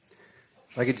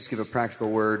 If I could just give a practical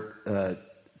word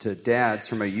to dads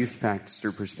from a youth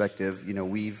pastor perspective,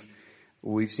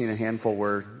 we've seen a handful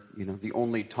where, the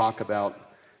only talk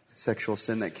about sexual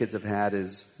sin that kids have had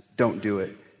is don't do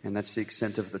it. And that's the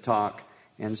extent of the talk.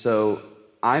 And so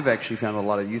I've actually found a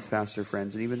lot of youth pastor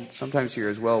friends, and even sometimes here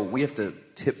as well, we have to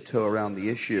tiptoe around the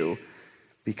issue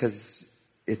because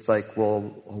it's like,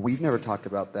 well, we've never talked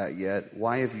about that yet.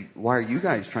 Why are you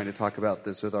guys trying to talk about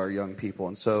this with our young people?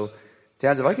 And so,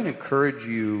 dads, if I can encourage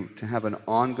you to have an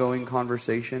ongoing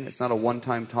conversation, it's not a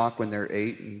one-time talk when they're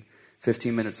 8 and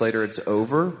 15 minutes later it's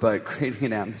over, but creating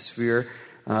an atmosphere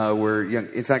where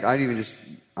young. In fact,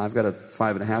 I've got a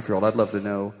 5.5-year-old. I'd love to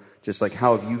know just like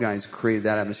how have you guys created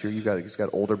that atmosphere? You guys got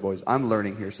older boys. I'm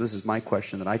learning here, so this is my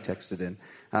question that I texted in.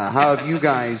 How have you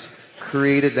guys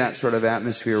created that sort of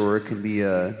atmosphere where it can be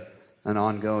an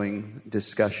ongoing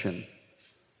discussion?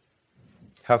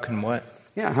 How can what?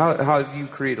 Yeah, how have you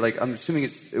created, like, I'm assuming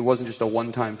it wasn't just a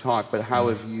one-time talk, but how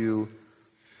have you...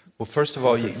 Well, first of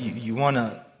all, you want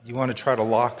to try to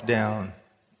lock down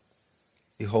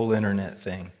the whole internet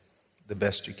thing the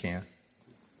best you can.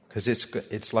 Because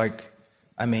it's like,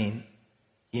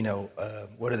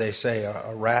 what do they say?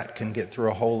 A rat can get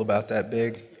through a hole about that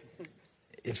big.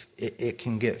 If it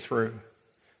can get through.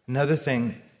 Another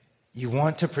thing, you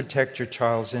want to protect your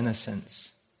child's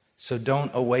innocence. So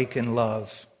don't awaken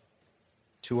love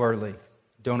too early.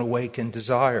 Don't awaken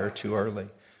desire too early.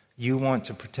 You want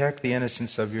to protect the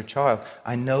innocence of your child.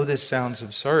 I know this sounds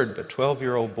absurd, but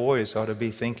 12-year-old boys ought to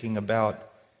be thinking about,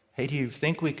 hey, do you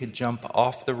think we could jump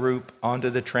off the roof onto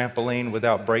the trampoline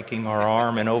without breaking our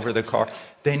arm and over the car?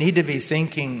 They need to be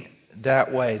thinking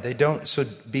that way. So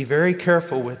be very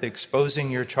careful with exposing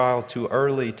your child too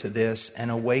early to this and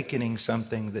awakening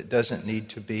something that doesn't need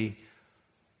to be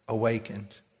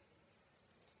awakened.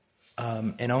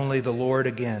 And only the Lord,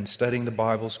 again, studying the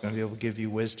Bible is going to be able to give you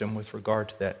wisdom with regard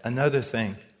to that. Another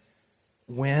thing,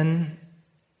 and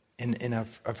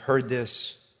I've heard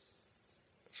this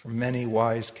from many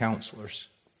wise counselors.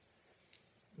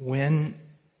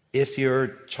 If your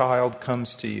child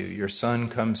comes to you, your son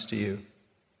comes to you,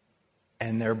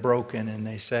 and they're broken and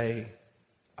they say,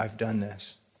 I've done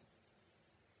this,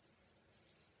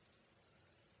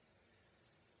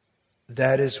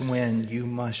 that is when you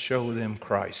must show them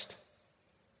Christ.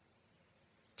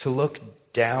 To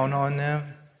look down on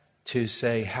them, to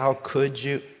say, how could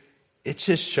you? It's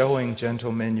just showing,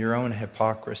 gentlemen, your own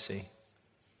hypocrisy.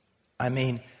 I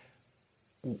mean,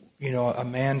 a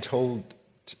man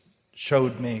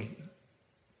showed me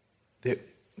that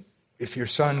if your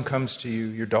son comes to you,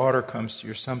 your daughter comes to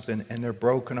you or something, and they're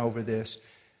broken over this,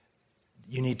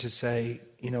 you need to say,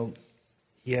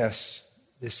 yes,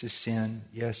 this is sin.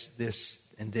 Yes, this,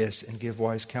 and give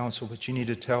wise counsel. But you need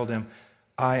to tell them,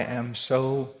 I am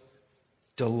so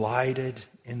delighted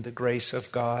in the grace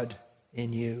of God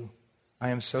in you. I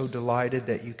am so delighted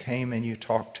that you came and you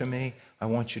talked to me. I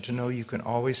want you to know you can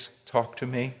always talk to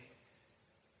me.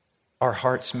 Our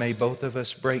hearts may both of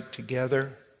us break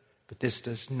together, but this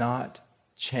does not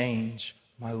change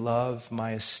my love,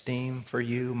 my esteem for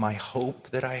you, my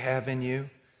hope that I have in you.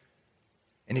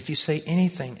 And if you say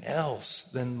anything else,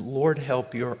 then Lord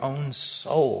help your own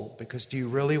soul, because do you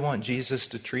really want Jesus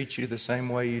to treat you the same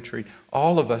way you treat?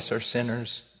 All of us are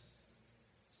sinners.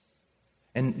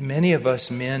 And many of us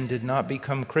men did not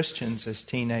become Christians as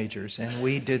teenagers, and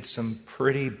we did some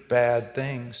pretty bad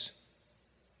things.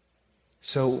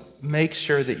 So make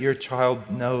sure that your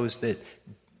child knows that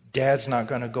Dad's not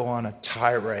going to go on a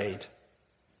tirade,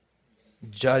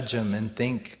 judge them and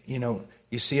think,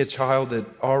 you see a child that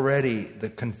already the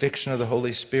conviction of the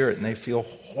Holy Spirit and they feel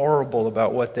horrible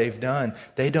about what they've done.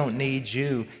 They don't need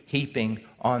you heaping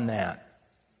on that.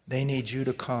 They need you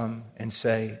to come and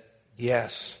say,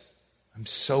 yes,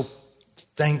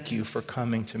 thank you for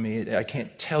coming to me. I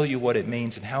can't tell you what it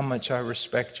means and how much I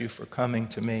respect you for coming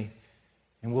to me.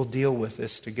 And we'll deal with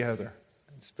this together.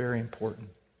 It's very important.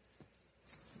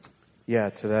 Yeah,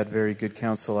 to that very good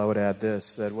counsel, I would add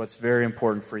this, that what's very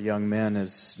important for young men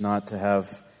is not to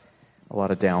have a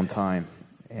lot of downtime.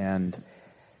 And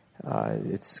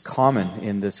it's common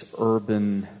in this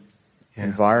urban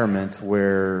environment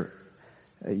where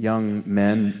young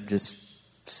men just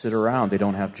sit around. They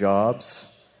don't have jobs.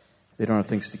 They don't have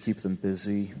things to keep them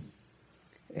busy.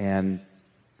 And,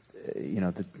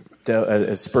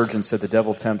 as Spurgeon said, the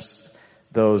devil tempts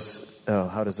those... Oh,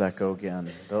 how does that go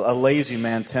again? A lazy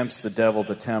man tempts the devil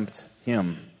to tempt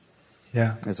him.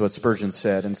 Yeah, is what Spurgeon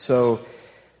said. And so,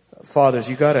 fathers,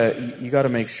 you gotta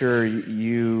make sure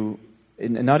you,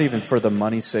 not even for the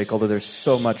money's sake, although there's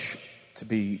so much to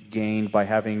be gained by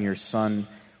having your son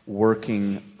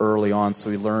working early on,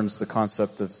 so he learns the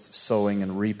concept of sowing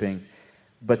and reaping,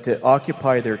 but to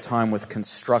occupy their time with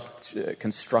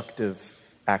constructive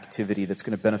activity that's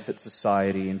going to benefit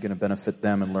society and going to benefit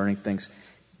them and learning things.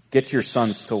 Get your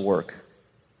sons to work.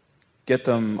 Get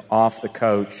them off the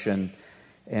couch and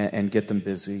get them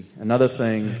busy. Another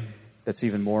thing that's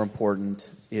even more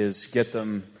important is get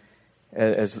them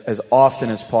as often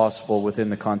as possible within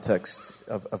the context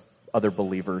of other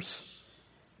believers.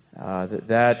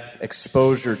 That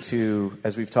exposure to,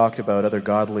 as we've talked about, other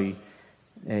godly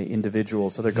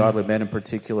individuals, other godly men in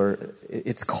particular,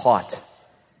 it's caught.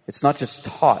 It's not just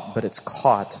taught, but it's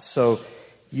caught. So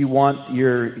you want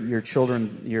your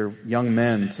children, your young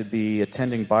men, to be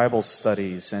attending Bible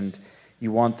studies, and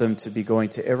you want them to be going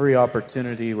to every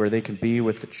opportunity where they can be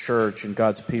with the church and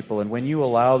God's people. And when you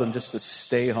allow them just to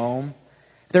stay home,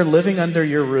 if they're living under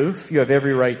your roof, you have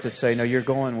every right to say, no, you're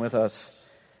going with us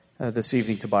this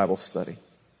evening to Bible study.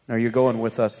 No, you're going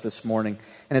with us this morning.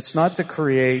 And it's not to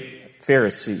create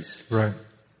Pharisees. Right.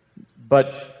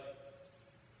 But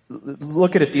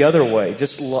look at it the other way.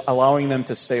 Just allowing them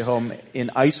to stay home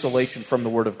in isolation from the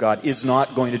Word of God is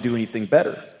not going to do anything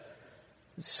better.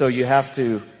 So you have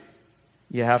to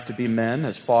be men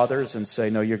as fathers and say,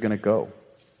 no, you're going to go.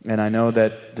 And I know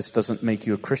that this doesn't make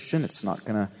you a Christian. It's not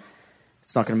going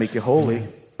to make you holy,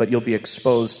 but you'll be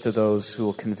exposed to those who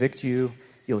will convict you.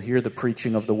 You'll hear the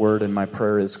preaching of the Word, and my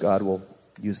prayer is God will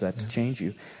use that to change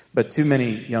you. But too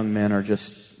many young men are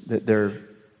just,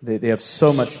 they have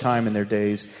so much time in their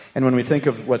days. And when we think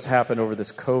of what's happened over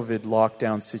this COVID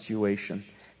lockdown situation,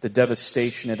 the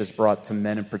devastation it has brought to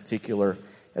men in particular,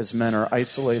 as men are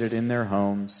isolated in their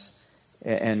homes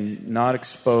and not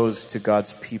exposed to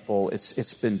God's people,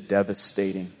 it's been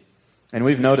devastating. And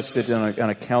we've noticed it on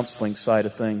a counseling side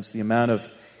of things. The amount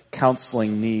of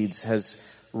counseling needs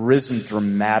has risen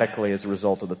dramatically as a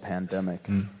result of the pandemic.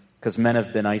 Because men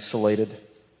have been isolated,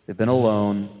 they've been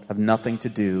alone, have nothing to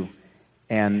do,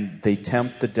 and they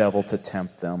tempt the devil to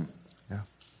tempt them.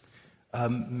 Yeah.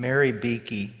 Mary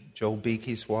Beakey Joel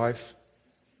Beake's wife,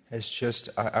 has just,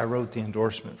 I wrote the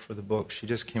endorsement for the book. She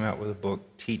just came out with a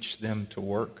book, Teach Them to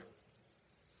Work.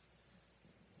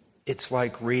 It's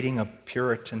like reading a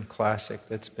Puritan classic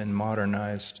that's been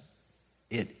modernized.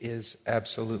 It is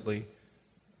absolutely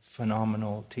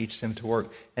phenomenal. Teach them to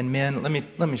work. And men,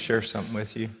 let me share something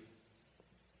with you.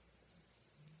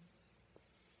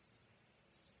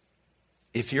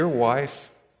 If your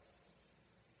wife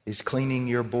is cleaning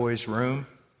your boy's room,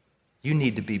 you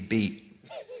need to be beat.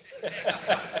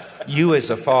 You as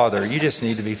a father, you just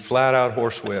need to be flat out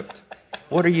horsewhipped.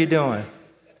 What are you doing?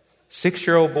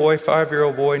 6-year-old boy,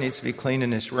 5-year-old boy needs to be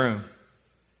cleaning his room.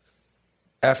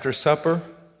 After supper,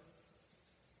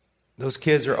 those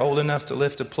kids are old enough to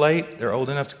lift a plate. They're old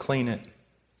enough to clean it.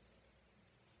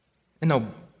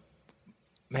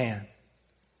 Man,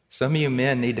 some of you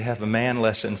men need to have a man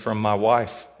lesson from my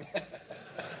wife.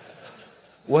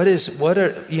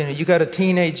 You got a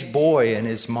teenage boy and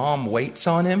his mom waits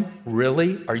on him?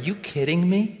 Really? Are you kidding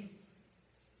me?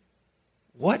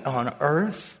 What on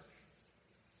earth?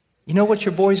 You know what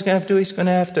your boy's going to have to do? He's going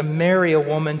to have to marry a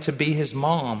woman to be his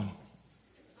mom.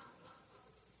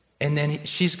 And then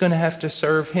she's going to have to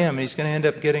serve him. And he's going to end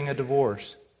up getting a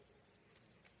divorce.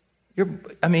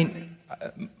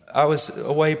 I was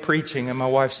away preaching and my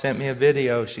wife sent me a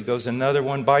video. She goes, another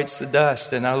one bites the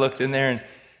dust. And I looked in there and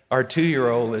our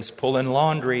 2-year-old is pulling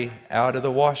laundry out of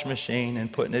the wash machine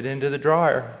and putting it into the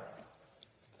dryer.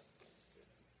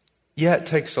 Yeah, it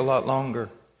takes a lot longer.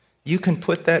 You can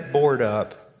put that board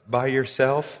up by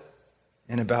yourself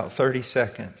in about 30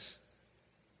 seconds.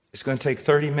 It's going to take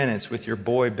 30 minutes with your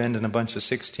boy bending a bunch of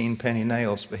 16-penny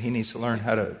nails, but he needs to learn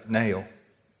how to nail.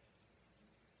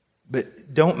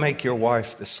 But don't make your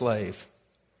wife the slave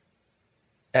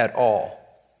at all.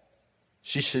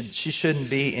 She shouldn't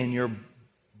be in your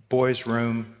boy's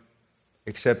room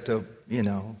except to,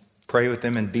 pray with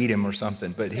him and beat him or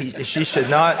something. But she should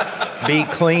not be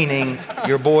cleaning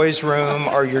your boy's room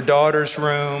or your daughter's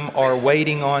room or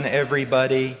waiting on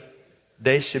everybody.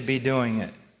 They should be doing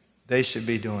it. They should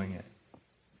be doing it.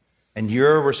 And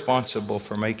you're responsible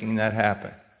for making that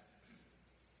happen.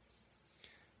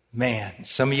 Man,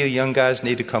 some of you young guys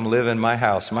need to come live in my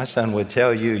house. My son would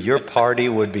tell you, your party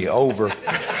would be over.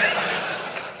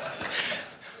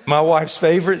 My wife's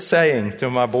favorite saying to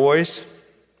my boys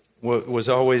was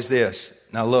always this.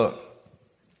 Now look,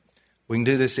 we can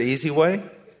do this the easy way,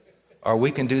 or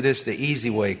we can do this the easy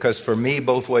way, because for me,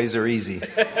 both ways are easy.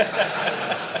 That's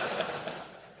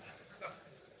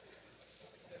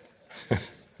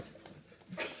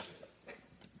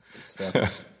good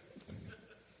stuff.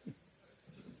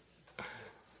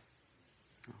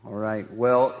 All right.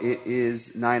 Well, it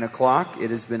is 9:00.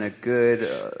 It has been a good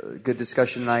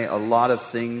discussion tonight. A lot of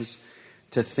things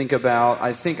to think about.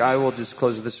 I think I will just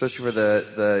close with this, especially for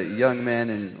the young men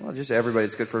and just everybody.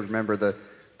 It's good for remember the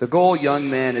goal, young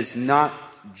men, is not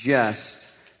just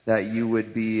that you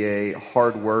would be a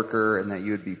hard worker and that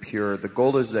you would be pure. The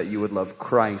goal is that you would love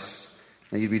Christ,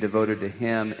 that you'd be devoted to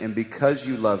Him, and because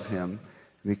you love Him,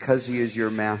 because He is your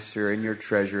master and your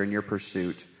treasure and your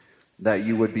pursuit, that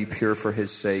you would be pure for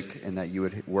His sake and that you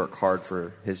would work hard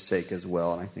for His sake as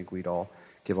well. And I think we'd all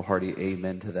give a hearty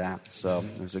amen to that. So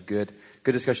it was a good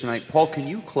discussion tonight. Paul, can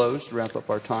you close to wrap up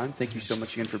our time? Thank you so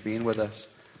much again for being with us.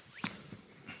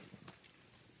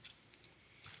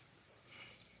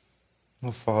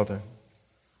 Well, Father,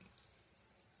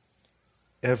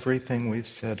 everything we've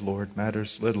said, Lord,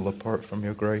 matters little apart from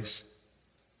your grace,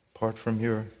 apart from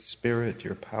your Spirit,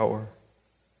 your power.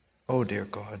 Oh, dear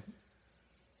God.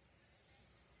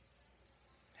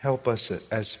 Help us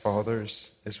as fathers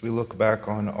as we look back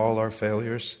on all our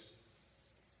failures.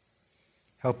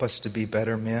 Help us to be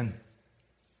better men.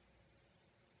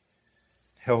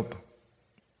 Help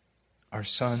our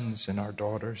sons and our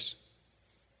daughters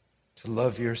to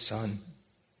love your Son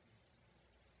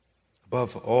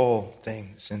above all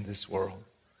things in this world.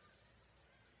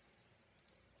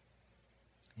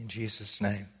 In Jesus'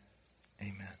 name,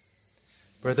 amen.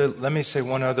 Brother, let me say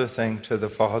one other thing to the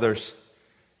fathers.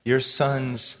 Your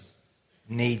sons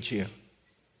need you.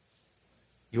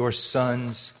 Your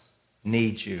sons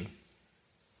need you.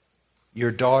 Your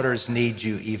daughters need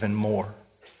you even more.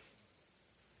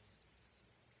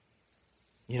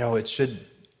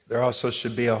 There also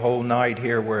should be a whole night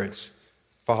here where it's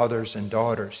fathers and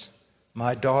daughters.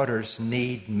 My daughters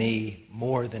need me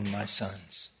more than my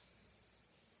sons.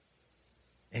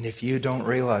 And if you don't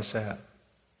realize that,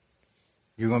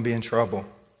 you're going to be in trouble.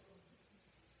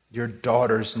 Your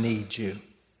daughters need you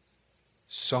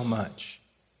so much.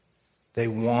 They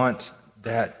want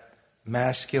that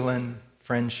masculine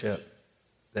friendship,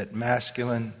 that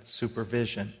masculine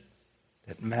supervision,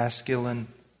 that masculine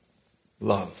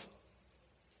love.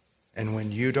 And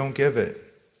when you don't give it,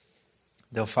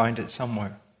 they'll find it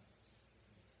somewhere.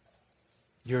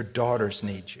 Your daughters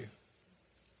need you.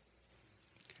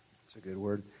 That's a good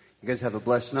word. You guys have a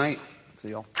blessed night. See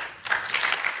y'all.